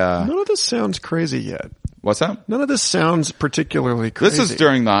like none of this sounds crazy yet. What's that? None of this sounds particularly crazy. This is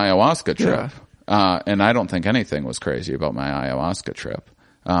during the ayahuasca trip. Yeah. And I don't think anything was crazy about my ayahuasca trip.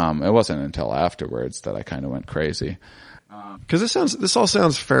 It wasn't until afterwards that I kind of went crazy. Cause this all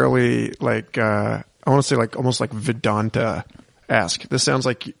sounds fairly like, I want to say like almost like Vedanta-esque. This sounds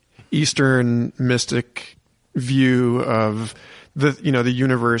like Eastern mystic view of the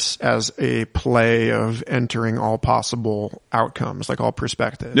universe as a play of entering all possible outcomes, like all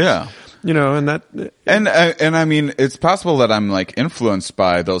perspectives. Yeah. And that, and I mean, it's possible that I'm like influenced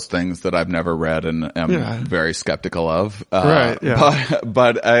by those things that I've never read and am very skeptical of. Right. Yeah.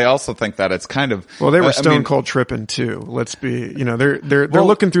 But I also think that it's kind of, well, they were stone cold tripping too. Let's be, they're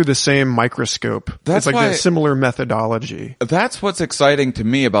looking through the same microscope. It's like a similar methodology. That's what's exciting to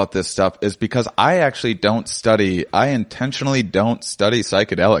me about this stuff, is because I intentionally don't study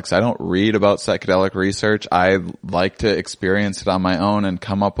psychedelics. I don't read about psychedelic research. I like to experience it on my own and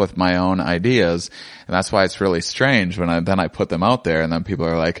come up with my own ideas. And that's why it's really strange when I put them out there, and then people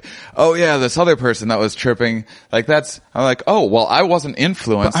are like, oh yeah, this other person that was tripping, like I'm like, oh, well, I wasn't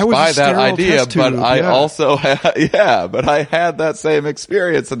influenced by that idea, but I also but I had that same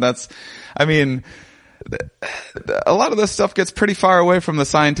experience. And I mean, a lot of this stuff gets pretty far away from the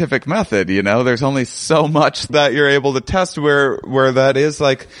scientific method, there's only so much that you're able to test where that is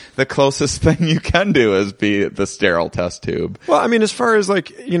like the closest thing you can do is be the sterile test tube. Well, I mean, as far as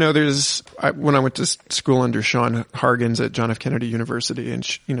like, when I went to school under Sean Hargens at John F. Kennedy University, and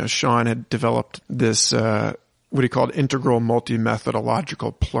Sean had developed this, what he called integral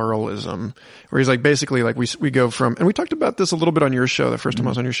multi-methodological pluralism, where he's like, basically like we go from, and we talked about this a little bit on your show, the first time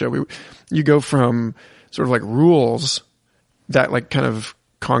I was on your show, you go from sort of like rules, that like kind of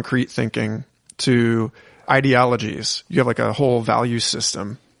concrete thinking, to ideologies. You have like a whole value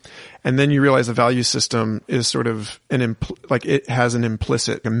system. And then you realize the value system is sort of it has an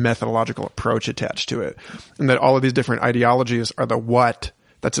implicit methodological approach attached to it. And that all of these different ideologies are the what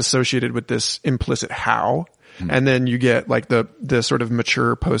that's associated with this implicit how. And then you get like the sort of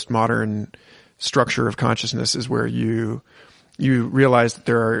mature postmodern structure of consciousness is where you realize that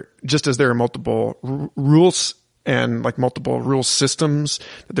there are, just as there are multiple rules and like multiple rule systems,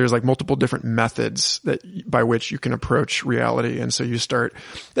 that there's like multiple different methods that by which you can approach reality. And so you start,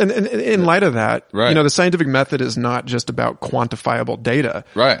 and in light of that, right. the scientific method is not just about quantifiable data.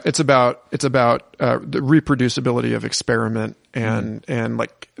 Right. It's about the reproducibility of experiment and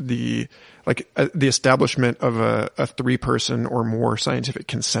the establishment of a 3-person or more scientific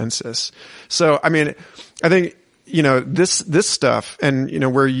consensus. So, I mean, I think, this stuff and,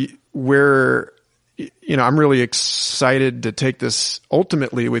 where I'm really excited to take this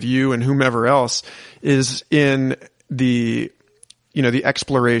ultimately with you and whomever else is in the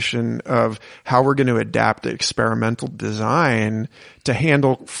exploration of how we're going to adapt experimental design to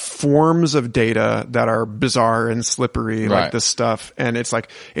handle forms of data that are bizarre and slippery, right. like this stuff. And it's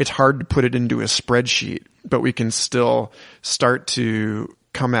hard to put it into a spreadsheet, but we can still start to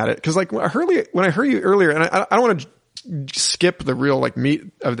come at it. Cause like when I heard you earlier, and I don't want to skip the real like meat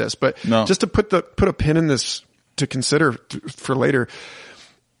of this, but just to put a pin in this to consider for later,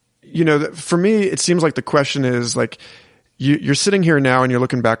 for me, it seems like the question is like, you're sitting here now and you're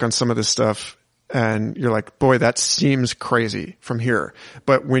looking back on some of this stuff and you're like, boy, that seems crazy from here.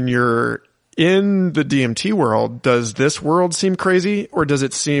 But when you're in the DMT world, does this world seem crazy or does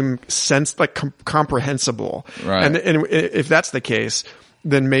it seem comprehensible? Right. And if that's the case,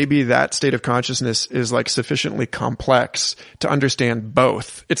 then maybe that state of consciousness is like sufficiently complex to understand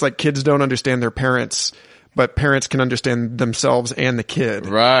both. It's like kids don't understand their parents, but parents can understand themselves and the kid.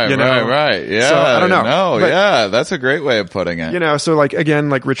 Right, right. Yeah. So, I don't know. No, yeah, that's a great way of putting it. So like,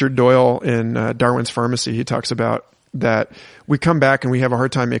 again, like Richard Doyle in Darwin's Pharmacy, he talks about that we come back and we have a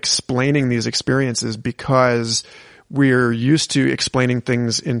hard time explaining these experiences because we're used to explaining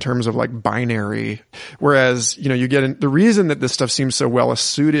things in terms of like binary. Whereas, you get the reason that this stuff seems so well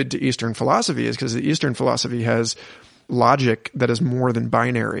suited to Eastern philosophy is because the Eastern philosophy has logic that is more than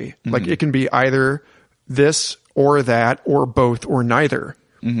binary. Mm-hmm. Like it can be either this or that or both or neither,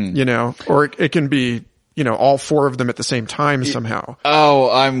 or it can be, all 4 of them at the same time somehow.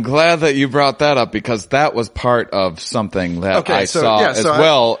 Oh, I'm glad that you brought that up because that was part of something that I saw as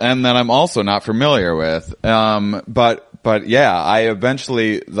well and that I'm also not familiar with. But yeah, I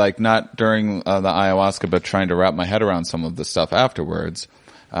eventually, like not during the ayahuasca, but trying to wrap my head around some of the stuff afterwards,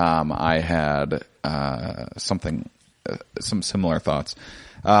 I had some similar thoughts.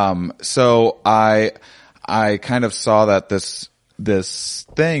 So I kind of saw that this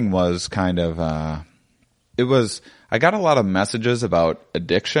thing was kind of I got a lot of messages about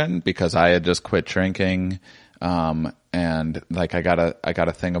addiction because I had just quit drinking. And like I got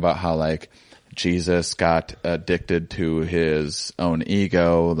a thing about how like Jesus got addicted to his own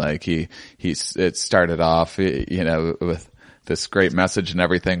ego. Like it started off, with this great message and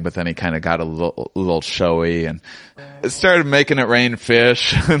everything, but then he kind of got a little showy and it started making it rain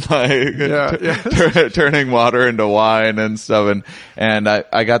fish and like turning water into wine and stuff. And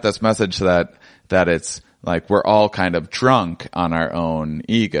I got this message that it's like we're all kind of drunk on our own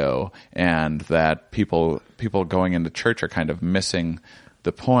ego and that people going into church are kind of missing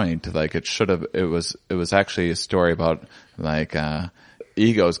the point. Like it was actually a story about like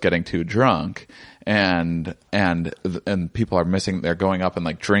egos getting too drunk and people are missing, they're going up and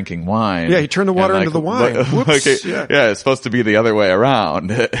like drinking wine. Yeah, he turned the water into the wine. Whoops. Yeah, it's supposed to be the other way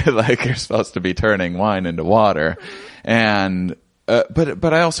around. Like you're supposed to be turning wine into water. And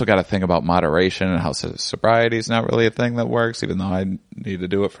but I also got to think about moderation and how sobriety is not really a thing that works, even though I need to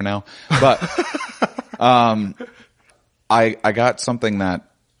do it for now. But I got something that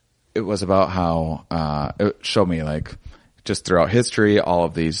it was about how it showed me like just throughout history all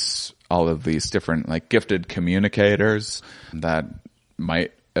of these different like gifted communicators that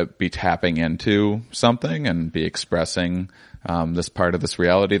might be tapping into something and be expressing this part of this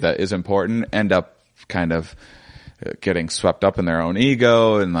reality that is important, end up kind of getting swept up in their own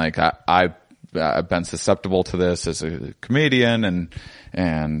ego. And like I've been susceptible to this as a comedian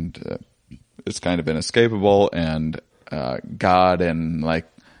and it's kind of inescapable. And God and like,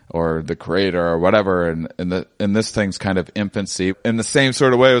 or the creator or whatever, and this thing's kind of infancy. In the same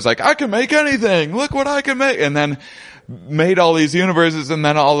sort of way, it was like, I can make anything, look what I can make, and then made all these universes, and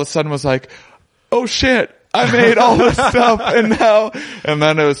then all of a sudden was like, oh shit, I made all this stuff, and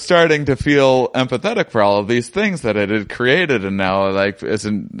then it was starting to feel empathetic for all of these things that it had created, and now like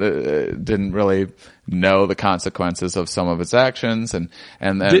didn't really know the consequences of some of its actions, and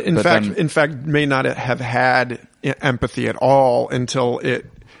then in fact may not have had empathy at all until it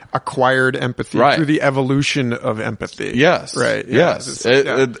acquired empathy through the evolution of empathy. Yes. Right. Yes.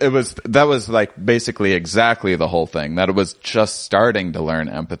 That was like basically exactly the whole thing, that it was just starting to learn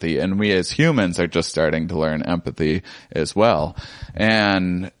empathy, and we as humans are just starting to learn empathy as well.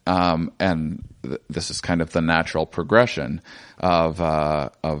 And this is kind of the natural progression of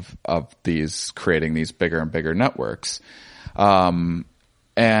these creating these bigger and bigger networks. And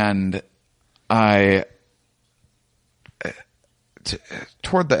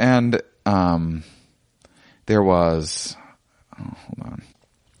toward the end, there was, hold on.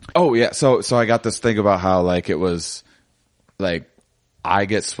 Oh yeah. So I got this thing about how like it was like I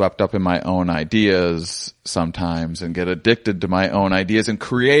get swept up in my own ideas sometimes and get addicted to my own ideas and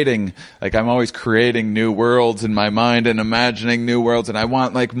creating, like I'm always creating new worlds in my mind and imagining new worlds. And I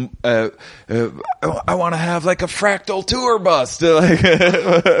want like, I want to have like a fractal tour bus, like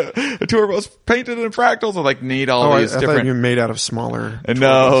a tour bus painted in fractals and like need all these different. I thought you made out of smaller.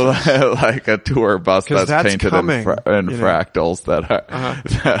 No, like a tour bus that's painted in fractals that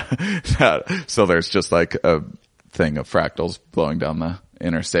are, so there's just like a thing of fractals blowing down the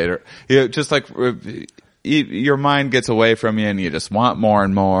interstate, or just like your mind gets away from you and you just want more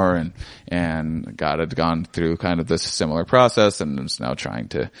and more, and God had gone through kind of this similar process and is now trying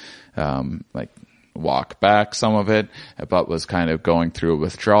to like walk back some of it, but was kind of going through a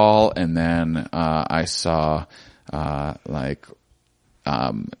withdrawal. And then I saw God's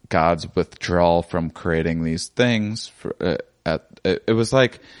withdrawal from creating these things for, it was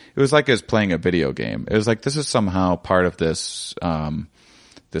like it was playing a video game. It was like, this is somehow part of this,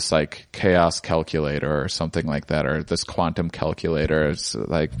 this like chaos calculator or something like that, or this quantum calculator. It's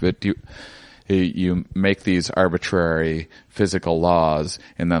like, but you make these arbitrary physical laws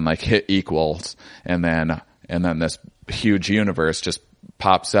and then like hit equals, and then this huge universe just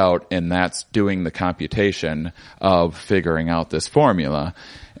pops out, and that's doing the computation of figuring out this formula.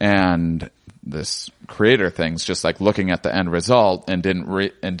 And this creator thing's just like looking at the end result and didn't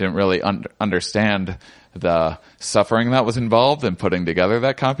really understand the suffering that was involved in putting together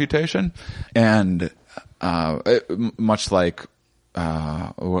that computation. And much like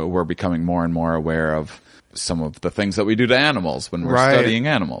we're becoming more and more aware of some of the things that we do to animals when we're studying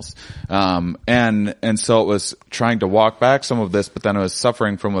animals. And so it was trying to walk back some of this, but then it was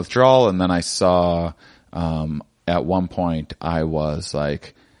suffering from withdrawal. And then I saw at one point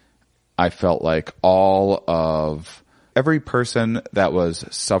I felt like all of every person that was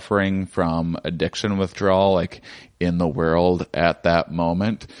suffering from addiction withdrawal, like in the world at that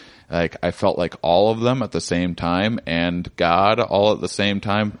moment, like I felt like all of them at the same time, and God all at the same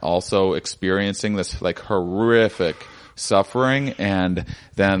time, also experiencing this like horrific suffering. And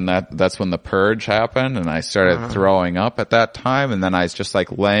then that's when the purge happened, and I started throwing up at that time. And then I was just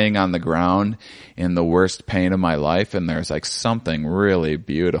like laying on the ground in the worst pain of my life, and there's like something really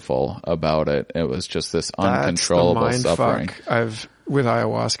beautiful about it. It was just this uncontrollable That's the mind suffering. Fuck with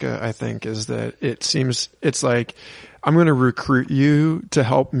ayahuasca, I think, is that it's like, I'm going to recruit you to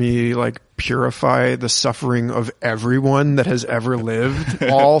help me like purify the suffering of everyone that has ever lived,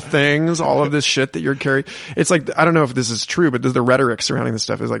 all things, all of this shit that you're carrying. It's like, I don't know if this is true, but the rhetoric surrounding this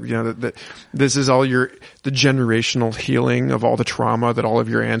stuff is like, that this is all the generational healing of all the trauma that all of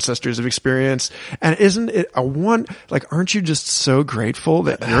your ancestors have experienced. And isn't it aren't you just so grateful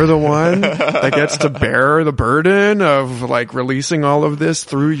that you're the one that gets to bear the burden of like releasing all of this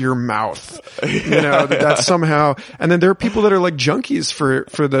through your mouth? That's somehow, and then there are people that are like junkies for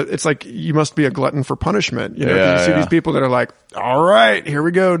it's like, you must be a glutton for punishment. You see these people that are like, all right, here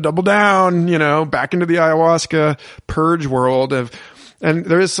we go, double down, back into the ayahuasca purge world and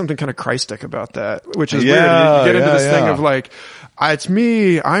there is something kind of Christic about that, which is weird. You get into this thing of like, it's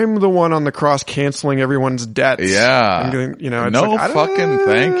me, I'm the one on the cross canceling everyone's debts. Yeah. I'm getting, it's no like, fucking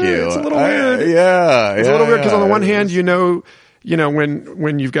thank you. It's a little weird. It's a little weird because on the one hand,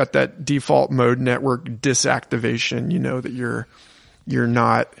 when you've got that default mode network disactivation, that you're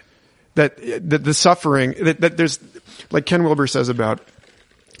not, that the suffering that there's, like Ken Wilber says about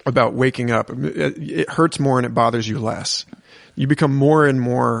waking up, it hurts more and it bothers you less. You become more and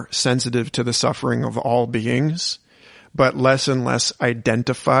more sensitive to the suffering of all beings, but less and less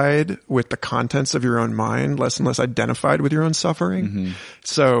identified with the contents of your own mind, less and less identified with your own suffering. Mm-hmm.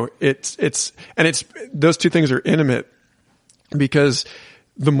 So it's those two things are intimate, because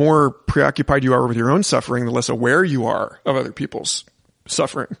the more preoccupied you are with your own suffering, the less aware you are of other people's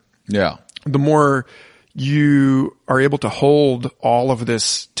suffering. Yeah. The more you are able to hold all of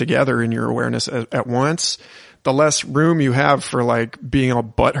this together in your awareness at once, the less room you have for like being all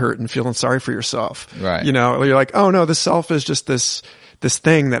butthurt and feeling sorry for yourself. Right. You're like, oh no, the self is just this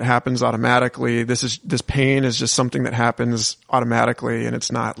thing that happens automatically. This pain is just something that happens automatically, and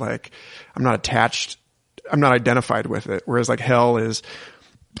it's not like, I'm not attached, I'm not identified with it. Whereas like hell is,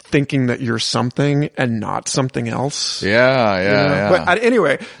 thinking that you're something and not something else. Yeah. But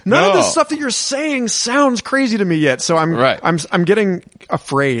anyway, none of the stuff that you're saying sounds crazy to me yet. So I'm getting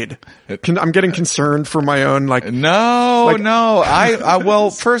afraid. I'm getting concerned for my own, No.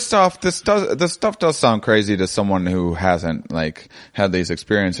 Well, first off, this stuff does sound crazy to someone who hasn't had these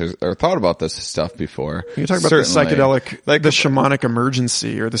experiences or thought about this stuff before. You talk about the psychedelic, the shamanic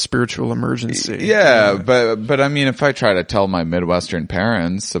emergency or the spiritual emergency. Yeah, but I mean, if I try to tell my Midwestern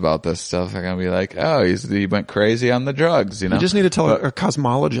parents about this stuff, they're gonna be like, "Oh, he went crazy on the drugs." You just need to tell a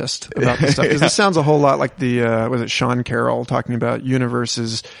cosmologist about this stuff, because this sounds a whole lot like was it Sean Carroll talking about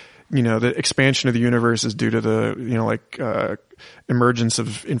universes. The expansion of the universe is due to the emergence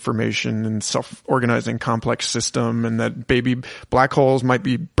of information and self-organizing complex system, and that baby black holes might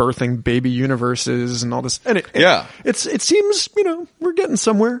be birthing baby universes and all this. And it seems we're getting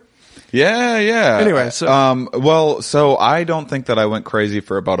somewhere. Yeah. Anyway, so I don't think that I went crazy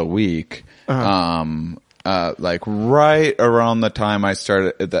for about a week. Right around the time I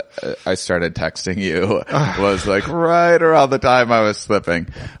started texting you was right around the time I was slipping.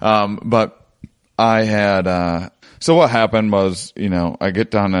 But I had, so what happened was, I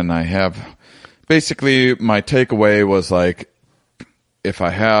get done and I have, basically my takeaway was if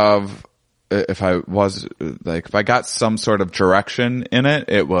I got some sort of direction in it,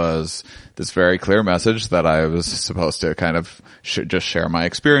 it was this very clear message that I was supposed to kind of just share my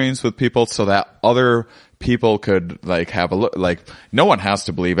experience with people so that other people could have a look. No one has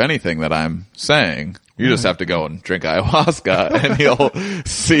to believe anything that I'm saying. You just have to go and drink ayahuasca and you'll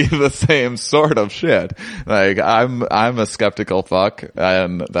see the same sort of shit. I'm a skeptical fuck,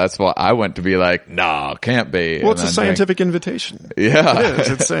 and that's why I went to be no, can't be. Well, it's a scientific invitation. Yeah. It is.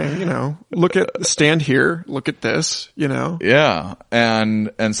 It's saying, stand here, look at this, Yeah.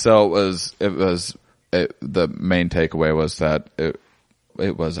 And so the main takeaway was that I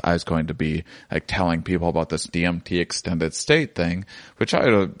was going to be telling people about this DMT extended state thing, which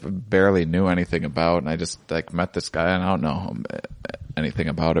I barely knew anything about. And I just met this guy and I don't know anything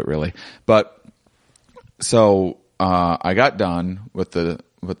about it really. But so, I got done with the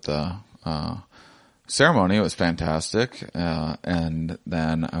ceremony. It was fantastic. And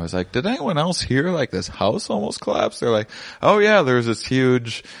then I was like, did anyone else hear this house almost collapsed? They're like, oh yeah, there was this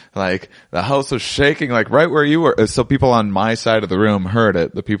huge, the house was shaking right where you were. So people on my side of the room heard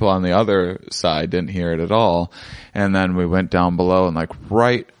it. The people on the other side didn't hear it at all. And then we went down below and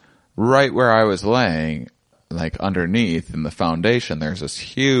right where I was laying, underneath in the foundation, there's this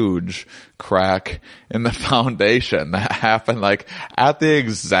huge crack in the foundation that happened at the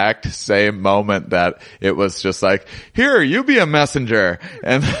exact same moment that it was just here, you be a messenger.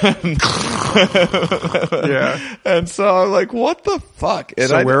 And then yeah. And so I'm what the fuck? And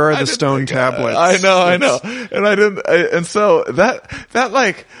so where are the stone tablets? I know. And I didn't, and so that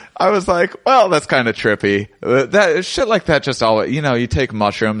I was well, that's kind of trippy. That shit that just all, you take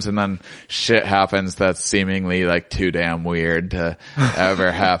mushrooms and then shit happens that's seemingly too damn weird to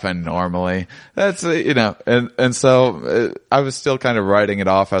ever happen normally. That's, and so I was still kind of writing it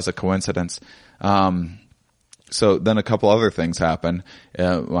off as a coincidence. So then a couple other things happened.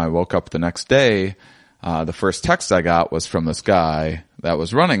 When I woke up the next day, the first text I got was from this guy that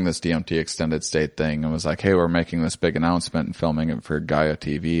was running this DMT extended state thing and was hey, we're making this big announcement and filming it for Gaia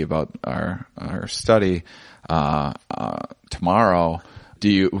TV about our study, tomorrow.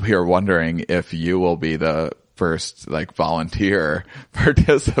 We're wondering if you will be the first volunteer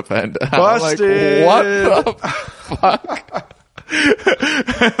participant. Busted. What the fuck?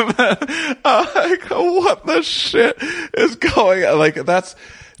 What the shit is going on?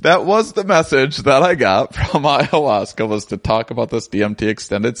 That was the message that I got from ayahuasca, was to talk about this DMT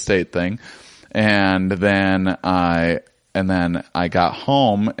extended state thing. And then I got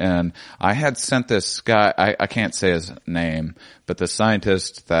home and I had sent this guy, I can't say his name, but the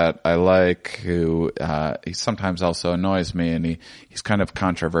scientist that I who, he sometimes also annoys me, and he's kind of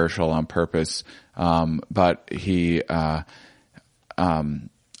controversial on purpose. But I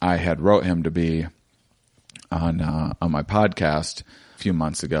had wrote him to be on my podcast a few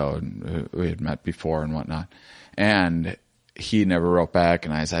months ago, and we had met before and whatnot. And he never wrote back,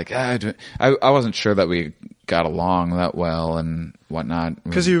 and I was I wasn't sure that we got along that well and whatnot.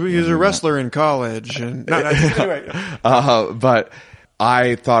 Because he was a wrestler in college, and anyway. But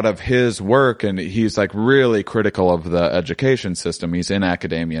I thought of his work, and he's really critical of the education system. He's in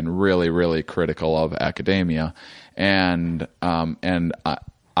academia and really, really critical of academia. And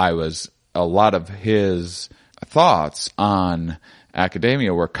I was, a lot of his thoughts on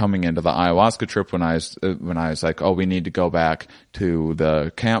academia were coming into the ayahuasca trip when I was like, oh, we need to go back to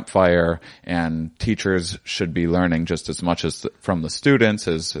the campfire, and teachers should be learning just as much as from the students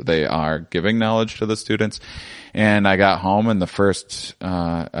as they are giving knowledge to the students. And I got home, and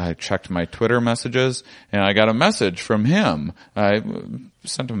I checked my Twitter messages, and I got a message from him. I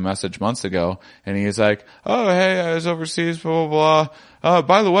sent him a message months ago, and he's like, oh, hey, I was overseas, blah, blah, blah.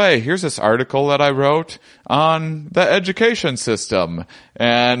 By the way, here's this article that I wrote on the education system.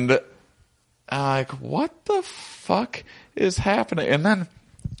 And I'm like, what the fuck is happening? And then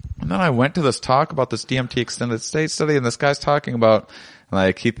I went to this talk about this DMT extended state study, and this guy's talking about,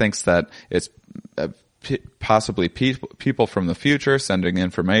 like, he thinks that it's possibly people from the future sending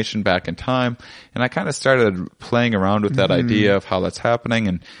information back in time. And I kind of started playing around with that idea of how that's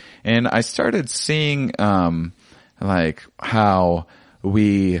happening. And I started seeing, like how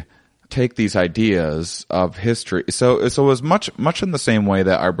we take these ideas of history. So it was much in the same way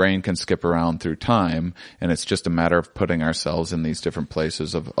that our brain can skip around through time. And it's just a matter of putting ourselves in these different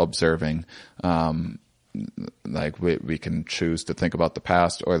places of observing, like we can choose to think about the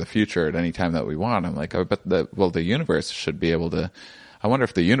past or the future at any time that we want. I'm like, oh, but the universe should be able to, I wonder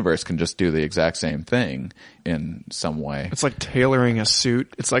if the universe can just do the exact same thing in some way. It's like tailoring a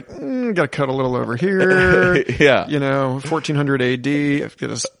suit. It's like, gotta cut a little over here. Yeah. 1400 AD. I've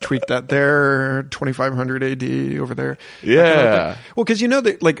got to tweak that there. 2500 AD over there. Yeah. Well, cause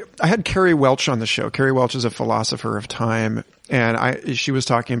that, like, I had Carrie Welch on the show. Carrie Welch is a philosopher of time. And she was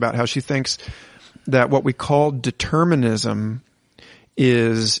talking about how she thinks that what we call determinism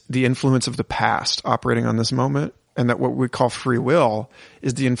is the influence of the past operating on this moment, and that what we call free will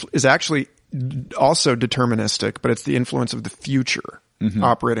is actually also deterministic, but it's the influence of the future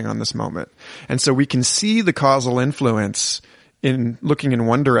operating on this moment. And so we can see the causal influence in looking in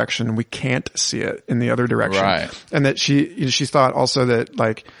one direction, and we can't see it in the other direction. Right. And that she thought also that,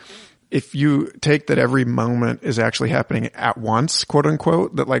 like, if you take that every moment is actually happening at once, quote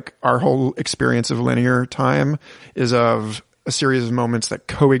unquote, that, like, our whole experience of linear time is of a series of moments that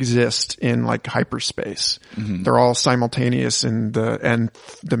coexist in, like, hyperspace. They're all simultaneous in the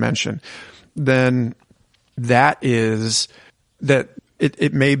nth dimension. Then it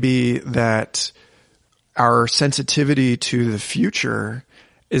may be that our sensitivity to the future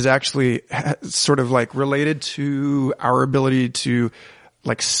is actually sort of, like, related to our ability to,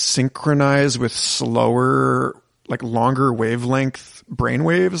 like, synchronize with slower, like, longer wavelength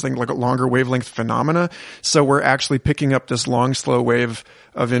brainwaves, like a longer wavelength phenomena. So we're actually picking up this long, slow wave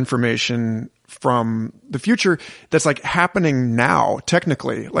of information from the future that's, like, happening now,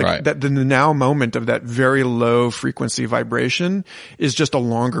 technically. Like, right. That the now moment of that very low frequency vibration is just a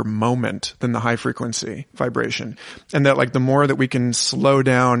longer moment than the high frequency vibration. And that, like, the more that we can slow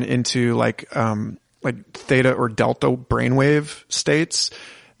down into, like theta or delta brainwave states,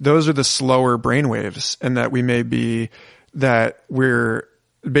 those are the slower brainwaves, and that we may be, that we're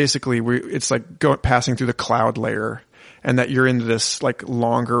basically, it's like passing through the cloud layer, and that you're into this, like,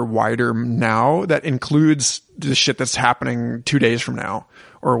 longer, wider now that includes the shit that's happening 2 days from now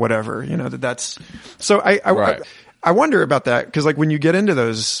or whatever, that's, so right. I wonder about that, because, like, when you get into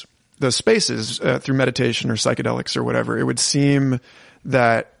those spaces through meditation or psychedelics or whatever, it would seem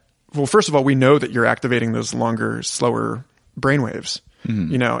that, well, first of all, we know that you're activating those longer, slower brainwaves,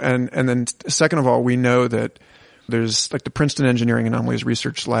 and then second of all, we know that there's, like, the Princeton Engineering Anomalies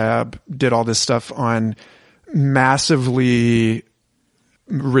Research Lab did all this stuff on massively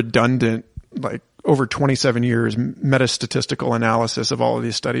redundant, like, over 27 years metastatistical analysis of all of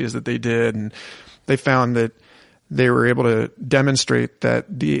these studies that they did. And they found that they were able to demonstrate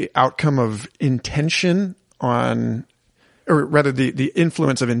that the outcome of intention on, or rather the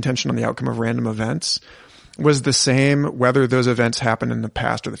influence of intention on the outcome of random events was the same whether those events happened in the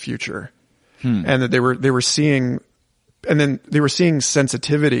past or the future. And that they were seeing, and then they were seeing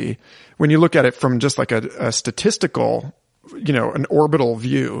sensitivity when you look at it from just, like, a statistical, an orbital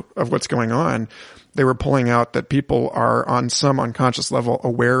view of what's going on. They were pulling out that people are on some unconscious level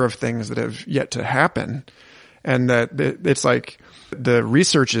aware of things that have yet to happen. And that it's like the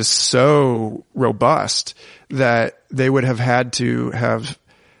research is so robust that they would have had to have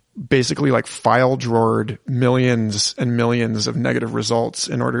basically, like, file drawered millions and millions of negative results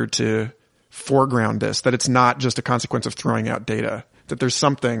in order to foreground this, that it's not just a consequence of throwing out data, that there's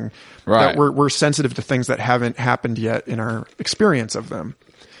something right. that we're sensitive to things that haven't happened yet in our experience of them.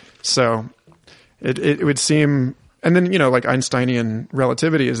 So it would seem, and then, like, Einsteinian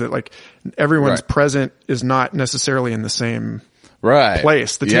relativity is that, like, everyone's right. present is not necessarily in the same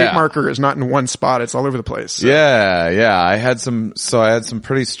place. The tape marker is not in one spot. It's all over the place. So. Yeah. I had some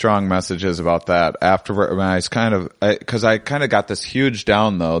pretty strong messages about that after when I was cause I kind of got this huge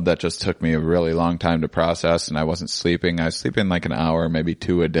download that just took me a really long time to process, and I wasn't sleeping. I was sleeping like an hour, maybe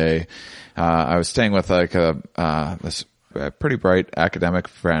 2 a day. I was staying with like this pretty bright academic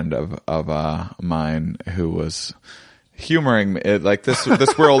friend of mine who was humoring me, like this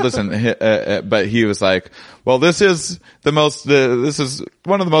world isn't, but he was like, well, this is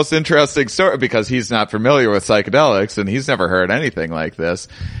one of the most interesting stories, because he's not familiar with psychedelics and he's never heard anything like this.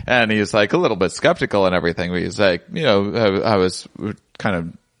 And he's like a little bit skeptical and everything, but he's like, I was kind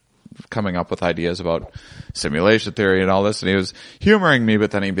of coming up with ideas about simulation theory and all this, and he was humoring me,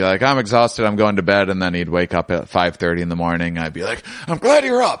 but then he'd be like, I'm exhausted, I'm going to bed, and then he'd wake up at 5:30 in the morning. I'd be like, I'm glad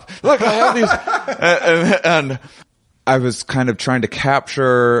you're up. Look, I have these, and I was kind of trying to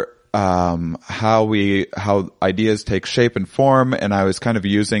capture how ideas take shape and form, and I was kind of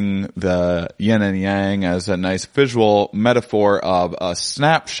using the yin and yang as a nice visual metaphor of a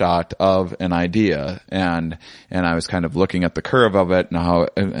snapshot of an idea, and I was kind of looking at the curve of it and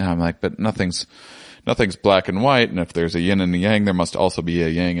I'm like, but nothing's black and white, and if there's a yin and a yang, there must also be a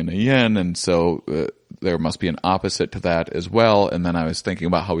yang and a yin, and so there must be an opposite to that as well. And then I was thinking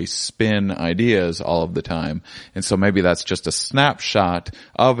about how we spin ideas all of the time, and so maybe that's just a snapshot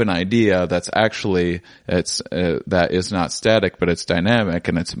of an idea that's actually that is not static, but it's dynamic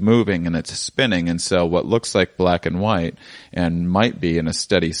and it's moving and it's spinning. And so what looks like black and white and might be in a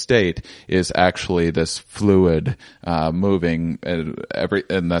steady state is actually this fluid moving,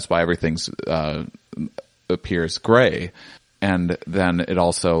 and that's why everything's appears gray. And then it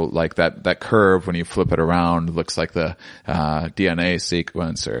also, like that curve, when you flip it around, looks like the DNA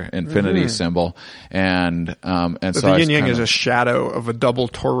sequence or infinity symbol. And so the yin yang is a shadow of a double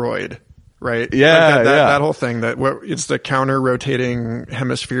toroid, right? Yeah, like that whole thing, it's the counter rotating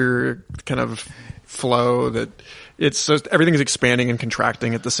hemisphere kind of flow that it's just everything is expanding and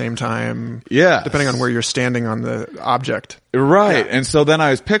contracting at the same time. Yeah. Depending on where you're standing on the object. Right. Yeah. And so then I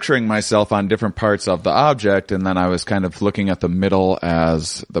was picturing myself on different parts of the object, and then I was kind of looking at the middle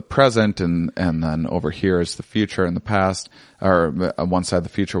as the present, and then over here is the future and the past, or one side the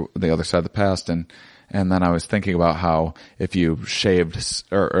future, the other side the past. And then I was thinking about how if you shaved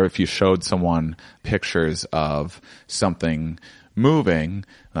or if you showed someone pictures of something moving,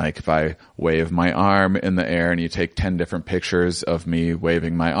 like if I wave my arm in the air and you take 10 different pictures of me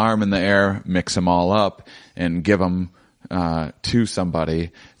waving my arm in the air, mix them all up and give them to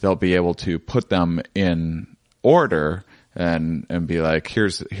somebody, they'll be able to put them in order and be like,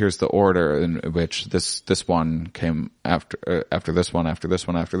 here's the order in which this one came after this one, after this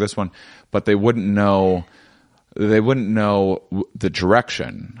one, after this one, but they wouldn't know the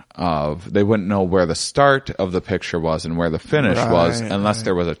direction they wouldn't know where the start of the picture was and where the finish was unless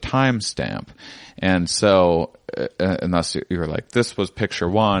there was a timestamp. And so, unless you're like, this was picture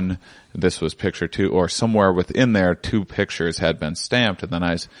 1, this was picture 2, or somewhere within there 2 pictures had been stamped, and then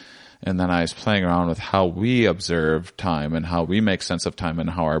I was playing around with how we observe time and how we make sense of time and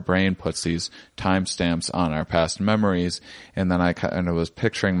how our brain puts these timestamps on our past memories. And then I kind of was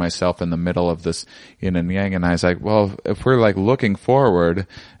picturing myself in the middle of this yin and yang, and I was like, well, if we're like looking forward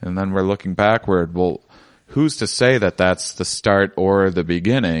and then we're looking backward, well, who's to say that that's the start or the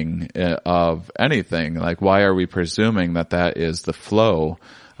beginning of anything? Like, why are we presuming that that is the flow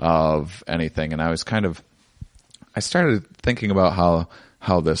of anything? And I started thinking about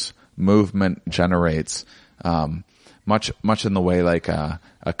how this movement generates much in the way like a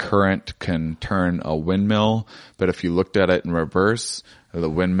current can turn a windmill, but if you looked at it in reverse, the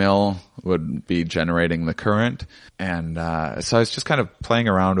windmill would be generating the current. And so I was just kind of playing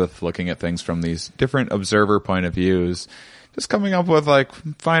around with looking at things from these different observer point of views, just coming up with like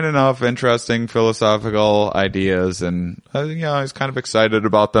fine enough interesting philosophical ideas, and I was kind of excited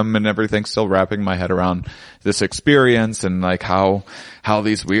about them and everything, still wrapping my head around this experience and like how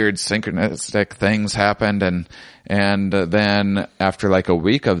these weird synchronistic things happened. And then after like a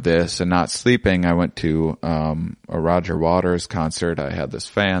week of this and not sleeping, I went to a Roger Waters concert. I had this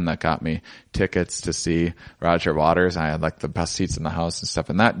fan that got me tickets to see Roger Waters. I had like the best seats in the house and stuff.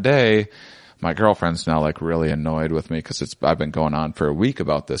 And that day, my girlfriend's now like really annoyed with me because I've been going on for a week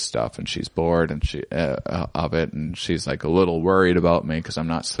about this stuff, and she's bored and of it, and she's like a little worried about me because I'm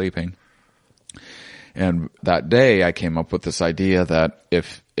not sleeping. And that day I came up with this idea that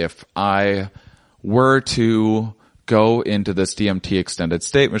if I were to go into this DMT extended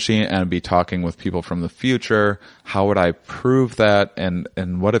state machine and be talking with people from the future, how would I prove that? And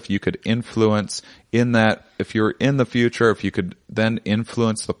what if you could influence in that, if you're in the future, if you could then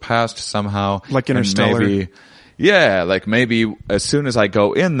influence the past somehow? Like Interstellar. yeah, like maybe as soon as I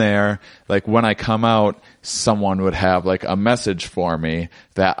go in there, like when I come out, someone would have like a message for me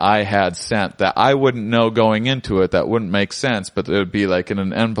that I had sent that I wouldn't know going into it, that wouldn't make sense, but it would be like in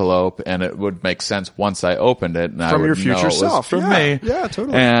an envelope and it would make sense once I opened it. And I would your future know it was self. from Yeah. me. Yeah,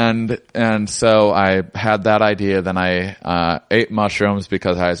 totally. And so I had that idea. Then I ate mushrooms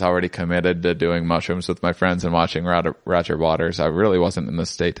because I was already committed to doing mushrooms with my friends and watching Roger Waters. I really wasn't in the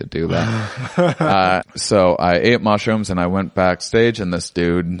state to do that. So I ate mushrooms and I went backstage, and this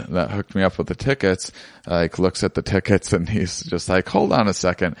dude that hooked me up with the tickets like looks at the tickets and he's just like, hold on a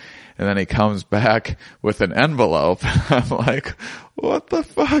second. And then he comes back with an envelope. I'm like, what the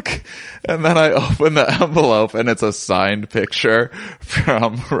fuck? And then I open the envelope and it's a signed picture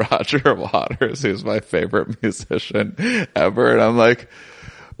from Roger Waters, who's my favorite musician ever. And I'm like,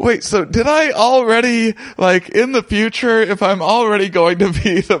 wait, so did I already, like, in the future, if I'm already going to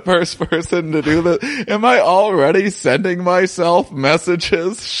be the first person to do this, am I already sending myself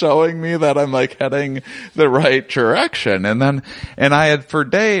messages showing me that I'm, like, heading the right direction? And I had, for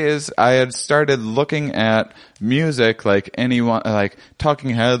days, I had started looking at music, like anyone, like Talking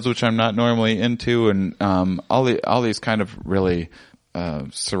Heads, which I'm not normally into, and, all these kind of really,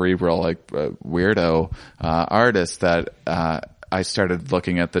 cerebral, like, weirdo, artists that, I started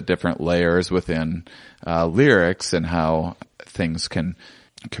looking at the different layers within lyrics and how things can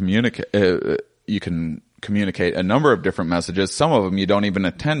communicate. You can communicate a number of different messages. Some of them you don't even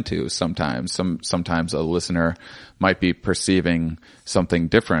attend to sometimes. Sometimes a listener might be perceiving something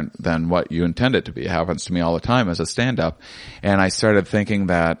different than what you intend it to be. It happens to me all the time as a stand-up. And I started thinking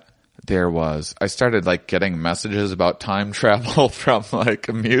that I started like getting messages about time travel from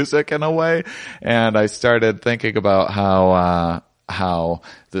like music in a way. And I started thinking about how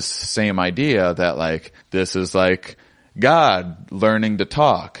this same idea that like this is like God learning to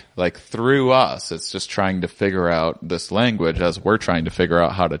talk like through us. It's just trying to figure out this language as we're trying to figure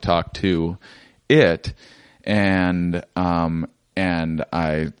out how to talk to it. And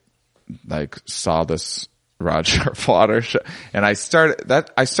I like saw this Roger Waters, and I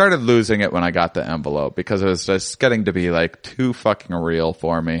started losing it when I got the envelope because it was just getting to be like too fucking real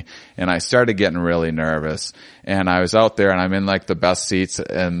for me, and I started getting really nervous. And I was out there, and I'm in like the best seats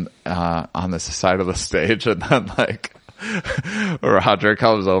and on the side of the stage, and then like Roger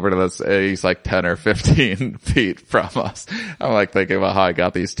comes over to this, he's like 10 or 15 feet from us. I'm like thinking about how I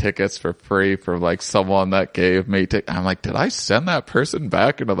got these tickets for free from like someone that gave me I'm like, did I send that person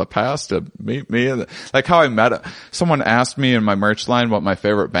back into the past to meet me? And like how I met someone asked me in my merch line what my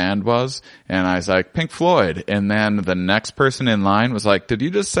favorite band was, and I was like, Pink Floyd. And then the next person in line was like, did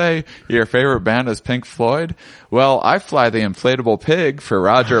you just say your favorite band is Pink Floyd? Well, I fly the inflatable pig for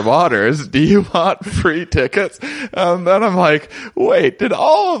Roger Waters. Do you want free tickets? And then I'm like, wait, did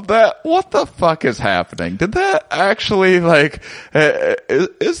all of that, what the fuck is happening? Did that actually like,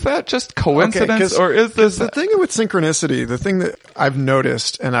 is that just coincidence, or is this the thing with synchronicity? The thing that I've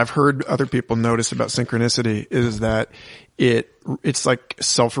noticed, and I've heard other people notice about synchronicity, is that it's like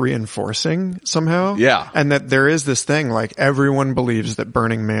self-reinforcing somehow. Yeah. And that there is this thing, like everyone believes that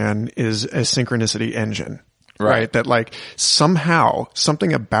Burning Man is a synchronicity engine. Right? That like somehow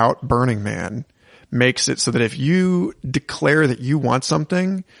something about Burning Man makes it so that if you declare that you want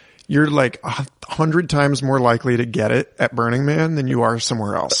something, you're like 100 times more likely to get it at Burning Man than you are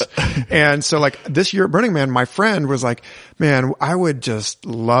somewhere else. And so like this year at Burning Man, my friend was like, man, I would just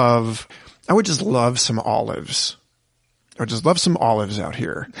love some olives. I would just love some olives out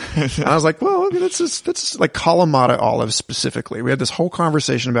here. And I was like, well, that's just like Kalamata olives specifically. We had this whole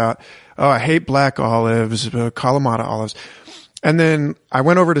conversation about, oh, I hate black olives, Kalamata olives. And then I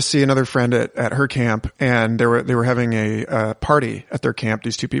went over to see another friend at her camp, and they were having a party at their camp.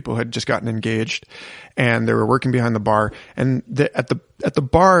 These two people had just gotten engaged, and they were working behind the bar. And at the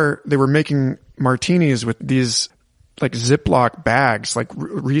bar, they were making martinis with these like Ziploc bags, like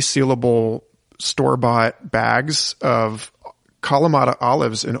resealable store-bought bags of Kalamata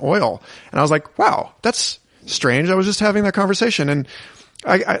olives in oil. And I was like, wow, that's strange. I was just having that conversation. And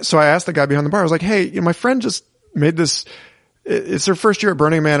so I asked the guy behind the bar, I was like, hey, my friend just made this, it's her first year at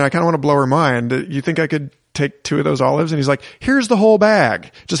Burning Man. I kind of want to blow her mind. You think I could take 2 of those olives? And he's like, here's the whole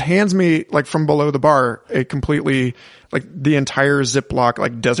bag. Just hands me like from below the bar, a completely like the entire Ziploc,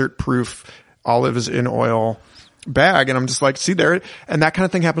 like desert proof olives in oil bag. And I'm just like, see there. And that kind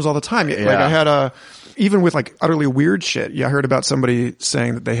of thing happens all the time. Yeah. Like I had even with like utterly weird shit. Yeah. I heard about somebody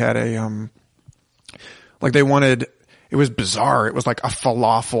saying that they had like they wanted, it was bizarre. It was like a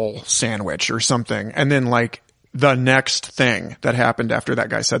falafel sandwich or something. And then like the next thing that happened after that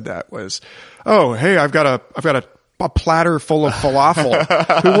guy said that was, oh, hey, I've got a a platter full of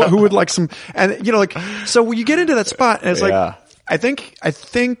falafel. who would like some, and you know, like, so when you get into that spot and it's like, I think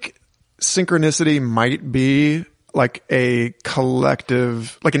synchronicity might be like a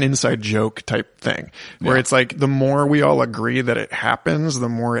collective, like an inside joke type thing where it's like the more we all agree that it happens, the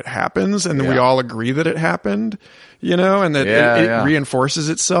more it happens. And then we all agree that it happened, you know, and that it reinforces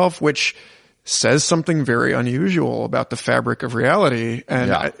itself, which says something very unusual about the fabric of reality.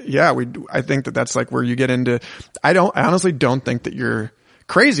 And I think that that's like where you get into, I honestly don't think that you're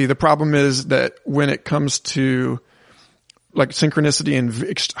crazy. The problem is that when it comes to like synchronicity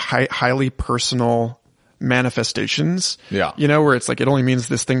and highly personal manifestations, you know, where it's like, it only means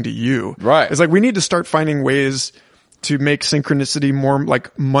this thing to you. Right. It's like, we need to start finding ways to make synchronicity more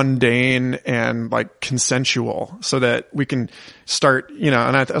like mundane and like consensual so that we can start, you know,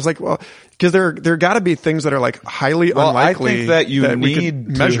 and I was like, well, because there got to be things that are like highly unlikely. I think that you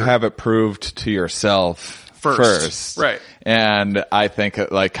need to have it proved to yourself first. Right. And I think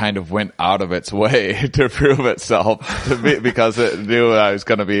it like kind of went out of its way to prove itself because it knew I was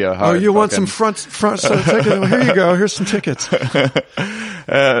going to be a hard. Oh, you want some front tickets? Well, here you go. Here's some tickets.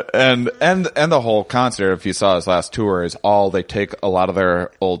 And the whole concert, if you saw his last tour, is they take a lot of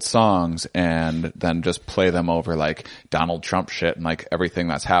their old songs and then just play them over like Donald Trump shit and like everything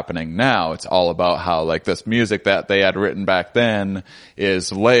that's happening now. It's all about how like this music that they had written back then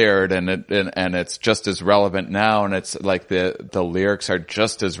is layered and it's just as relevant now, and it's like the lyrics are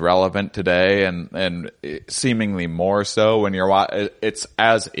just as relevant today and seemingly more so when it's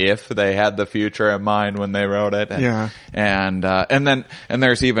as if they had the future in mind when they wrote it. And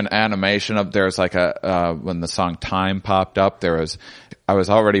there's even animation of, there's like when the song Time popped up, I was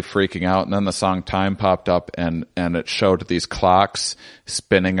already freaking out, and then the song Time popped up and it showed these clocks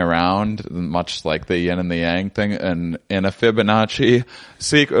spinning around, much like the yin and the yang thing, and in a Fibonacci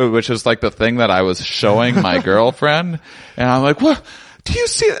sequence, which is like the thing that I was showing my girlfriend, and I'm like, what? Do you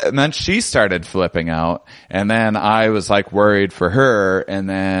see it? And then she started flipping out, and then I was like worried for her, and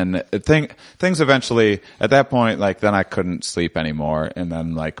then things eventually, at that point, like then I couldn't sleep anymore, and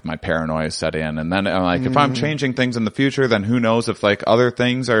then like my paranoia set in, and then I'm like, if I'm changing things in the future, then who knows if like other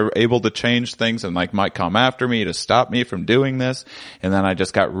things are able to change things and like might come after me to stop me from doing this, and then I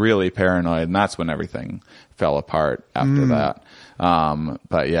just got really paranoid, and that's when everything fell apart after that.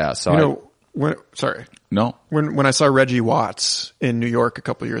 But yeah, so When I saw Reggie Watts in New York a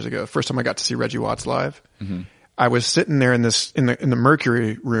couple of years ago, first time I got to see Reggie Watts live, I was sitting there in the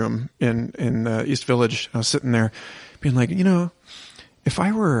Mercury room in East Village. I was sitting there being like, you know, if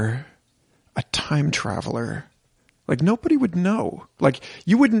I were a time traveler, like nobody would know. Like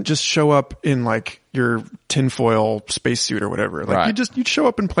you wouldn't just show up in like your tinfoil spacesuit or whatever. Like you'd show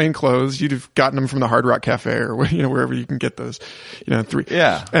up in plain clothes. You'd have gotten them from the Hard Rock Cafe or, you know, wherever you can get those, you know,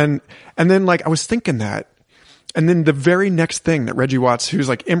 And then like I was thinking that, and then the very next thing that Reggie Watts, who's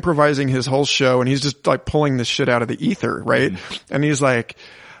like improvising his whole show and he's just like pulling this shit out of the ether, right? And he's like,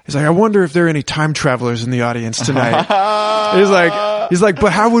 I wonder if there are any time travelers in the audience tonight. He's like,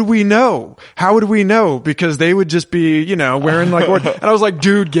 but how would we know? How would we know? Because they would just be, you know, wearing like, and I was like,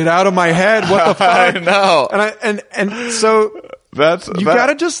 dude, get out of my head. What the fuck? I know. And so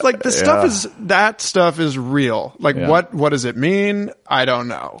gotta just like, that stuff is real. Like what does it mean? I don't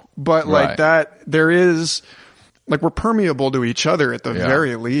know. But like there is, like we're permeable to each other at the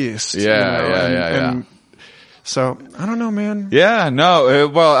very least. And so I don't know, man. Yeah, no.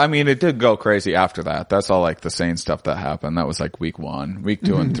 Well, I mean, it did go crazy after that. That's all like the sane stuff that happened. That was like week 1, week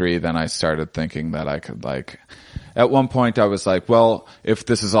 2 and 3. Then I started thinking that I could like, at one point I was like, well, if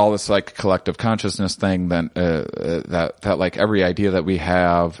this is all this like collective consciousness thing, then, that like every idea that we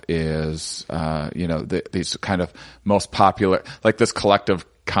have is, you know, these kind of most popular, like this collective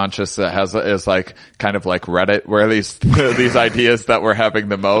conscious that is like kind of like Reddit, where these ideas that we're having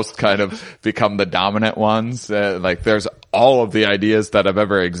the most kind of become the dominant ones. Like there's all of the ideas that have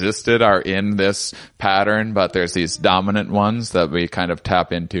ever existed are in this pattern, but there's these dominant ones that we kind of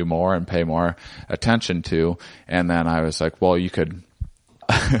tap into more and pay more attention to. And then I was like, well, you could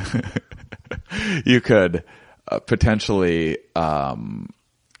potentially,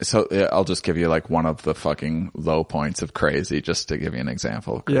 so I'll just give you like one of the fucking low points of crazy, just to give you an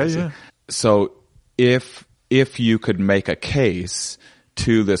example of crazy. Yeah. So if you could make a case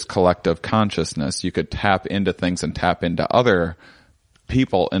to this collective consciousness, you could tap into things and tap into other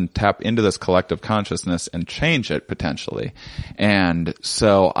people and tap into this collective consciousness and change it potentially. And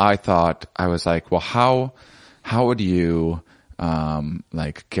so I thought, I was like, well, how would you,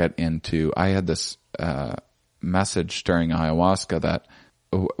 like get into, I had this, message during ayahuasca that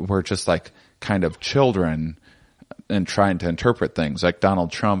we're just like kind of children and trying to interpret things. Like Donald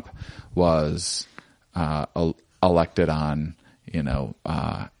Trump was, elected on,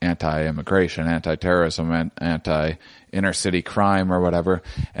 anti-immigration, anti-terrorism, anti-inner city crime or whatever.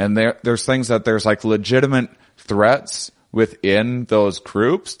 And there's things that there's like legitimate threats within those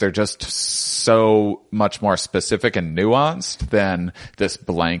groups. They're just so much more specific and nuanced than this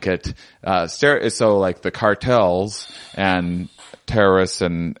blanket, so like the cartels and terrorists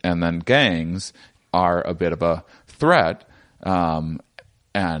and then gangs are a bit of a threat.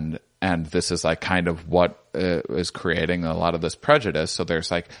 And this is like kind of what is creating a lot of this prejudice. So there's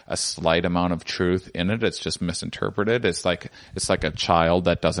like a slight amount of truth in it. It's just misinterpreted. It's like a child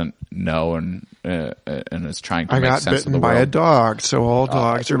that doesn't know and is trying to make sense of the world. I got bitten by a dog, so all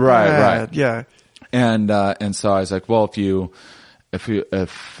dogs are bad. Right. Yeah. And so I was like, well, if you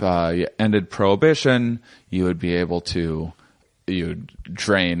ended prohibition, you would be able to, you'd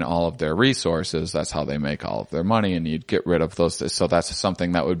drain all of their resources. That's how they make all of their money, and you'd get rid of those. So that's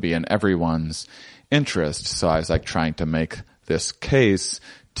something that would be in everyone's interest. So I was like trying to make this case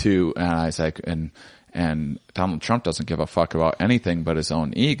and I was like, and Donald Trump doesn't give a fuck about anything but his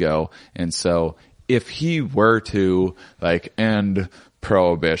own ego. And so if he were to like end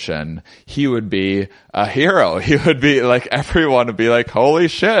prohibition, he would be a hero. He would be like, everyone would be like, holy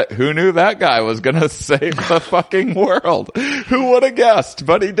shit, who knew that guy was gonna save the fucking world? Who would have guessed?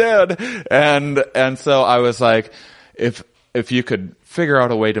 But he did. And so I was like, if you could figure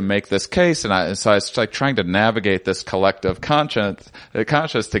out a way to make this case, so I was like trying to navigate this collective conscience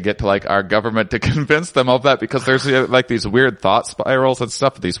to get to like our government to convince them of that, because there's like these weird thought spirals and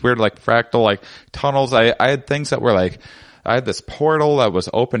stuff, these weird like fractal like tunnels. I had things that were like, I had this portal that was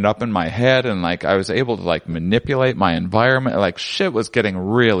opened up in my head, and like I was able to like manipulate my environment. Like shit was getting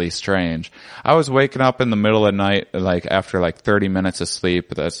really strange. I was waking up in the middle of the night, like after like 30 minutes of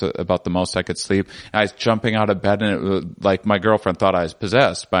sleep. That's about the most I could sleep. And I was jumping out of bed, and it was like my girlfriend thought I was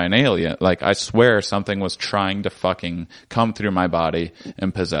possessed by an alien. Like I swear something was trying to fucking come through my body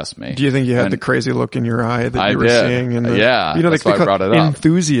and possess me. Do you think you had the crazy look in your eye that you were seeing? Yeah, that's why I brought it up.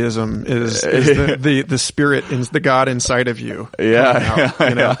 Enthusiasm is the spirit, the God inside of you. Yeah.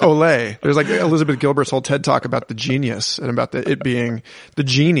 Olay. There's like Elizabeth Gilbert's whole TED talk about the genius and about it being the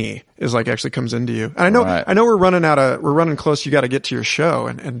genie is like actually comes into you. And I know we're running close. You got to get to your show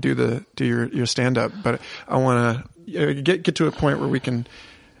and do your stand up, but I want to get to a point where we can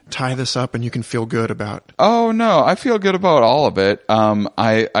tie this up and you can feel good about. Oh no, I feel good about all of it.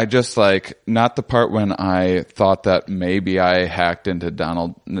 I just like, not the part when I thought that maybe I hacked into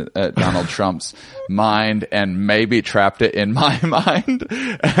Donald Trump's mind and maybe trapped it in my mind.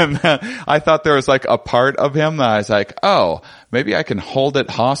 And then I thought there was like a part of him that I was like, oh, maybe I can hold it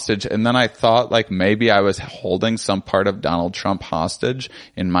hostage. And then I thought like maybe I was holding some part of Donald Trump hostage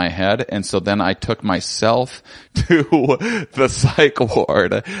in my head. And so then I took myself to the psych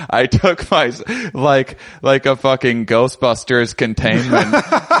ward. I took like a fucking Ghostbusters containment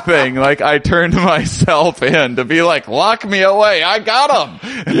thing. Like I turned myself in to be like, lock me away. I got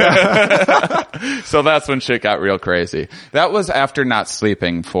him. Yeah. So that's when shit got real crazy. That was after not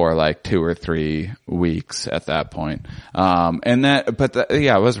sleeping for like 2 or 3 weeks at that point.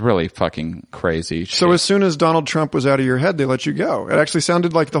 It was really fucking crazy shit. So as soon as Donald Trump was out of your head, they let you go. It actually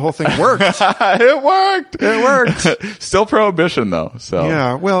sounded like the whole thing worked. It worked. Still prohibition though. So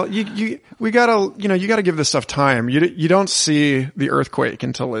yeah, well, you gotta give this stuff time. You don't see the earthquake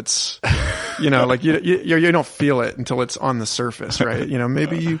until it's, you don't feel it until it's on the surface, right?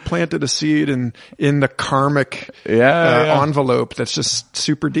 Maybe you planted a seed in the karmic envelope that's just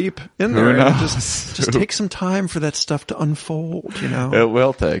super deep in there. And just take some time for that stuff to unfold. It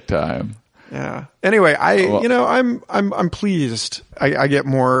will take time. Yeah. Anyway, I'm pleased. I get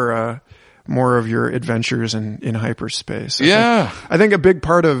more of your adventures in hyperspace. I think a big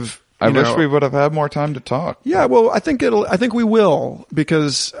part of, I wish we would have had more time to talk. Yeah, well, I think we will,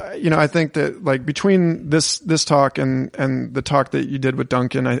 because, I think that like between this talk and the talk that you did with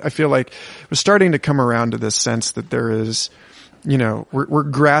Duncan, I feel like we're starting to come around to this sense that there is, we're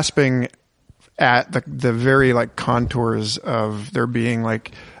grasping at the very like contours of there being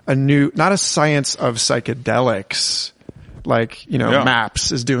like a new, not a science of psychedelics, like,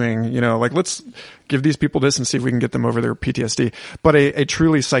 MAPS is doing, like let's give these people this and see if we can get them over their PTSD, but a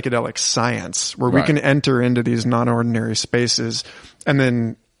truly psychedelic science where we can enter into these non-ordinary spaces and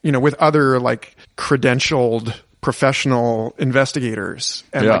then, with other like credentialed professional investigators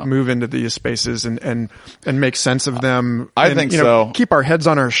and like move into these spaces and make sense of them. I think so. Keep our heads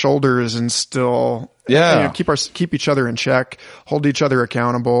on our shoulders and still, keep each other in check, hold each other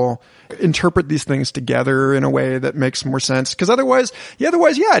accountable, interpret these things together in a way that makes more sense. Cause otherwise,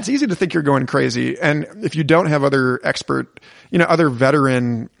 it's easy to think you're going crazy. And if you don't have other other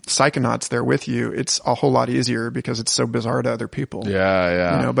veteran psychonauts there with you, it's a whole lot easier because it's so bizarre to other people.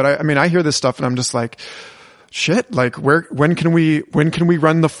 Yeah. But I hear this stuff and I'm just like, shit, like when can we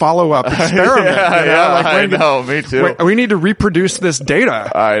run the follow-up experiment? I know, me too. We need to reproduce this data.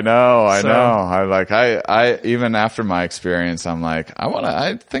 I know. I even after my experience, I'm like,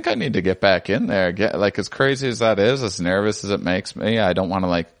 I think I need to get back in there. Get like, as crazy as that is, as nervous as it makes me, I don't want to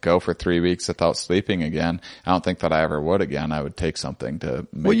like go for 3 weeks without sleeping again. I don't think that I ever would again. I would take something to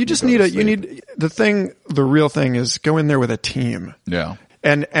make Well, you just need the real thing is go in there with a team. Yeah.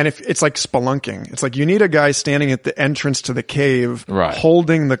 And if it's like spelunking, it's like you need a guy standing at the entrance to the cave,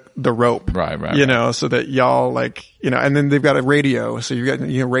 holding the rope, right. So that y'all like, and then they've got a radio. So you got,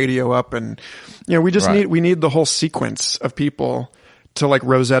 radio up and, we need the whole sequence of people to like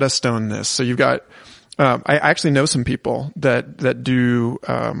Rosetta Stone this. So you've got, I actually know some people that do,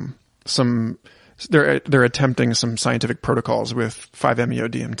 they're attempting some scientific protocols with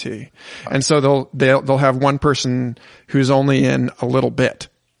 5-MeO-DMT. And so they'll have one person who's only in a little bit.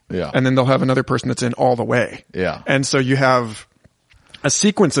 Yeah. And then they'll have another person that's in all the way. Yeah. And so you have a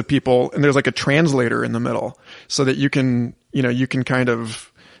sequence of people and there's like a translator in the middle so that you can kind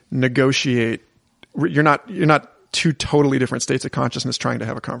of negotiate. You're not two totally different states of consciousness trying to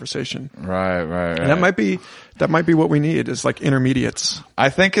have a conversation. Right. And that might be what we need is like intermediates. I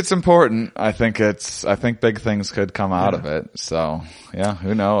think it's important. I think big things could come out of it. So yeah,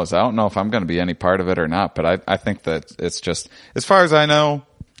 who knows? I don't know if I'm going to be any part of it or not, but I think that it's just, as far as I know,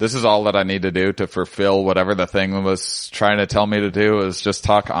 this is all that I need to do to fulfill whatever the thing was trying to tell me to do, is just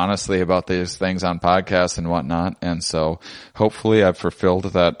talk honestly about these things on podcasts and whatnot. And so hopefully I've fulfilled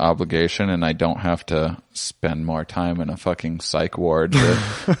that obligation and I don't have to spend more time in a fucking psych ward to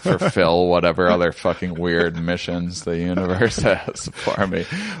fulfill whatever other fucking weird missions the universe has for me.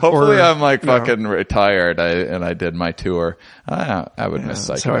 Hopefully I'm like fucking retired and I did my tour. I would miss psychedelics.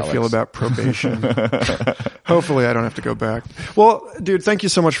 That's how I feel about probation. Hopefully I don't have to go back. Well, dude, thank you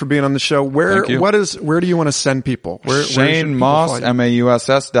so much for being on the show. Where do you want to send people? Shane Mauss,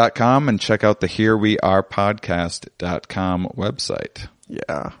 MAUSS.com, and check out the HereWeArePodcast.com website.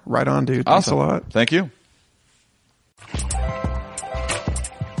 Yeah, right on, dude. Awesome. Thanks a lot. Thank you.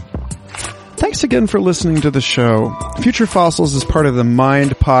 Thanks again for listening to the show. Future Fossils is part of the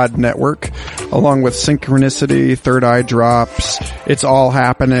Mind Pod Network, along with Synchronicity, Third Eye Drops, It's All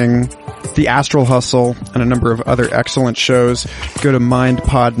Happening, The Astral Hustle, and a number of other excellent shows. Go to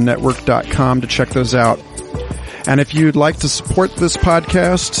mindpodnetwork.com to check those out. And if you'd like to support this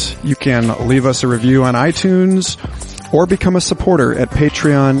podcast, you can leave us a review on iTunes or become a supporter at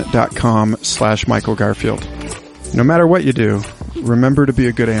patreon.com/Michael Garfield. No matter what you do, remember to be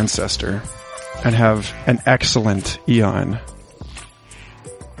a good ancestor and have an excellent eon.